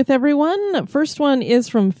share with everyone. First one is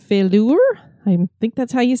from Felur. I think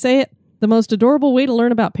that's how you say it. The most adorable way to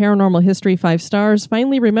learn about paranormal history, 5 stars.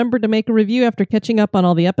 Finally remembered to make a review after catching up on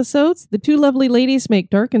all the episodes. The 2 lovely ladies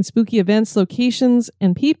make dark and spooky events, locations,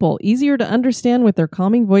 and people easier to understand with their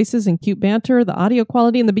calming voices and cute banter. The audio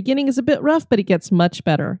quality in the beginning is a bit rough, but it gets much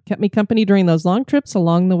better. Kept me company during those long trips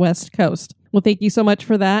along the West Coast. Well, thank you so much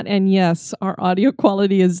for that. And yes, our audio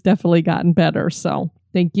quality has definitely gotten better. So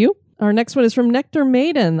thank you. Our next one is from Nectar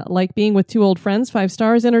Maiden. Like being with 2 old friends, 5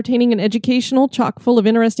 stars, entertaining and educational, chock full of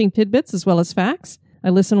interesting tidbits as well as facts. I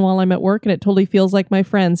listen while I'm at work, and it totally feels like my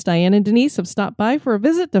friends Diane and Denise have stopped by for a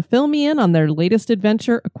visit to fill me in on their latest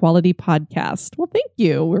adventure, a quality podcast. Well, thank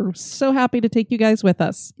you. We're so happy to take you guys with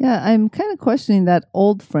us. Yeah, I'm kind of questioning that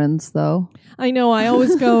old friends, though. I know. I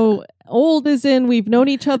always go old as in we've known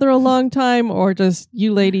each other a long time, or just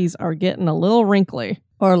you ladies are getting a little wrinkly.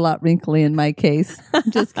 Or a lot wrinkly in my case.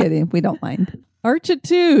 Just kidding. We don't mind.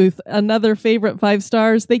 Archatooth, another favorite 5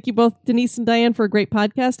 stars. Thank you both, Denise and Diane, for a great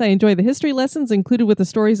podcast. I enjoy the history lessons included with the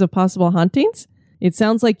stories of possible hauntings. It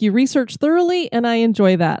sounds like you research thoroughly, and I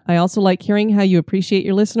enjoy that. I also like hearing how you appreciate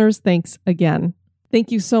your listeners. Thanks again.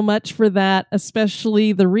 Thank you so much for that,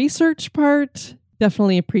 especially the research part.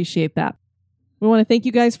 Definitely appreciate that. We want to thank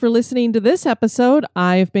you guys for listening to this episode.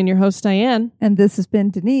 I've been your host, Diane. And this has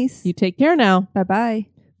been Denise. You take care now. Bye-bye.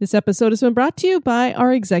 This episode has been brought to you by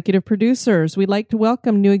our executive producers. We'd like to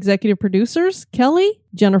welcome new executive producers, Kelly,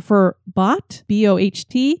 Jennifer Bott,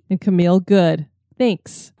 B-O-H-T, and Camille Good.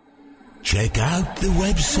 Thanks. Check out the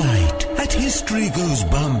website at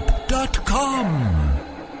historygoesbump.com.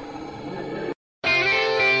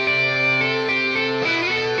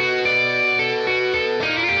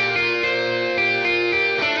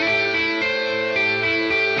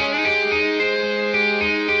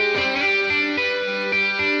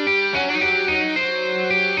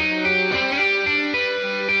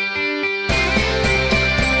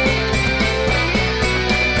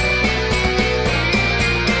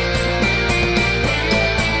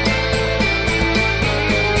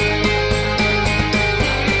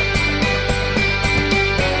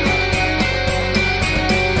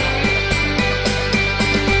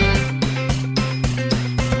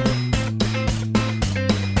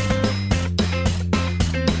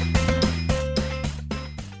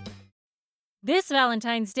 This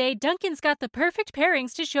Valentine's Day, Dunkin's got the perfect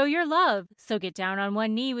pairings to show your love. So get down on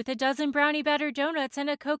one knee with a dozen brownie batter donuts and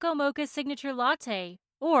a cocoa mocha signature latte.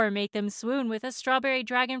 Or make them swoon with a strawberry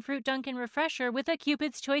dragon fruit Dunkin' refresher with a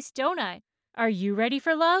Cupid's Choice donut. Are you ready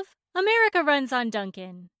for love? America runs on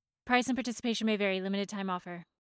Dunkin'. Price and participation may vary. Limited time offer.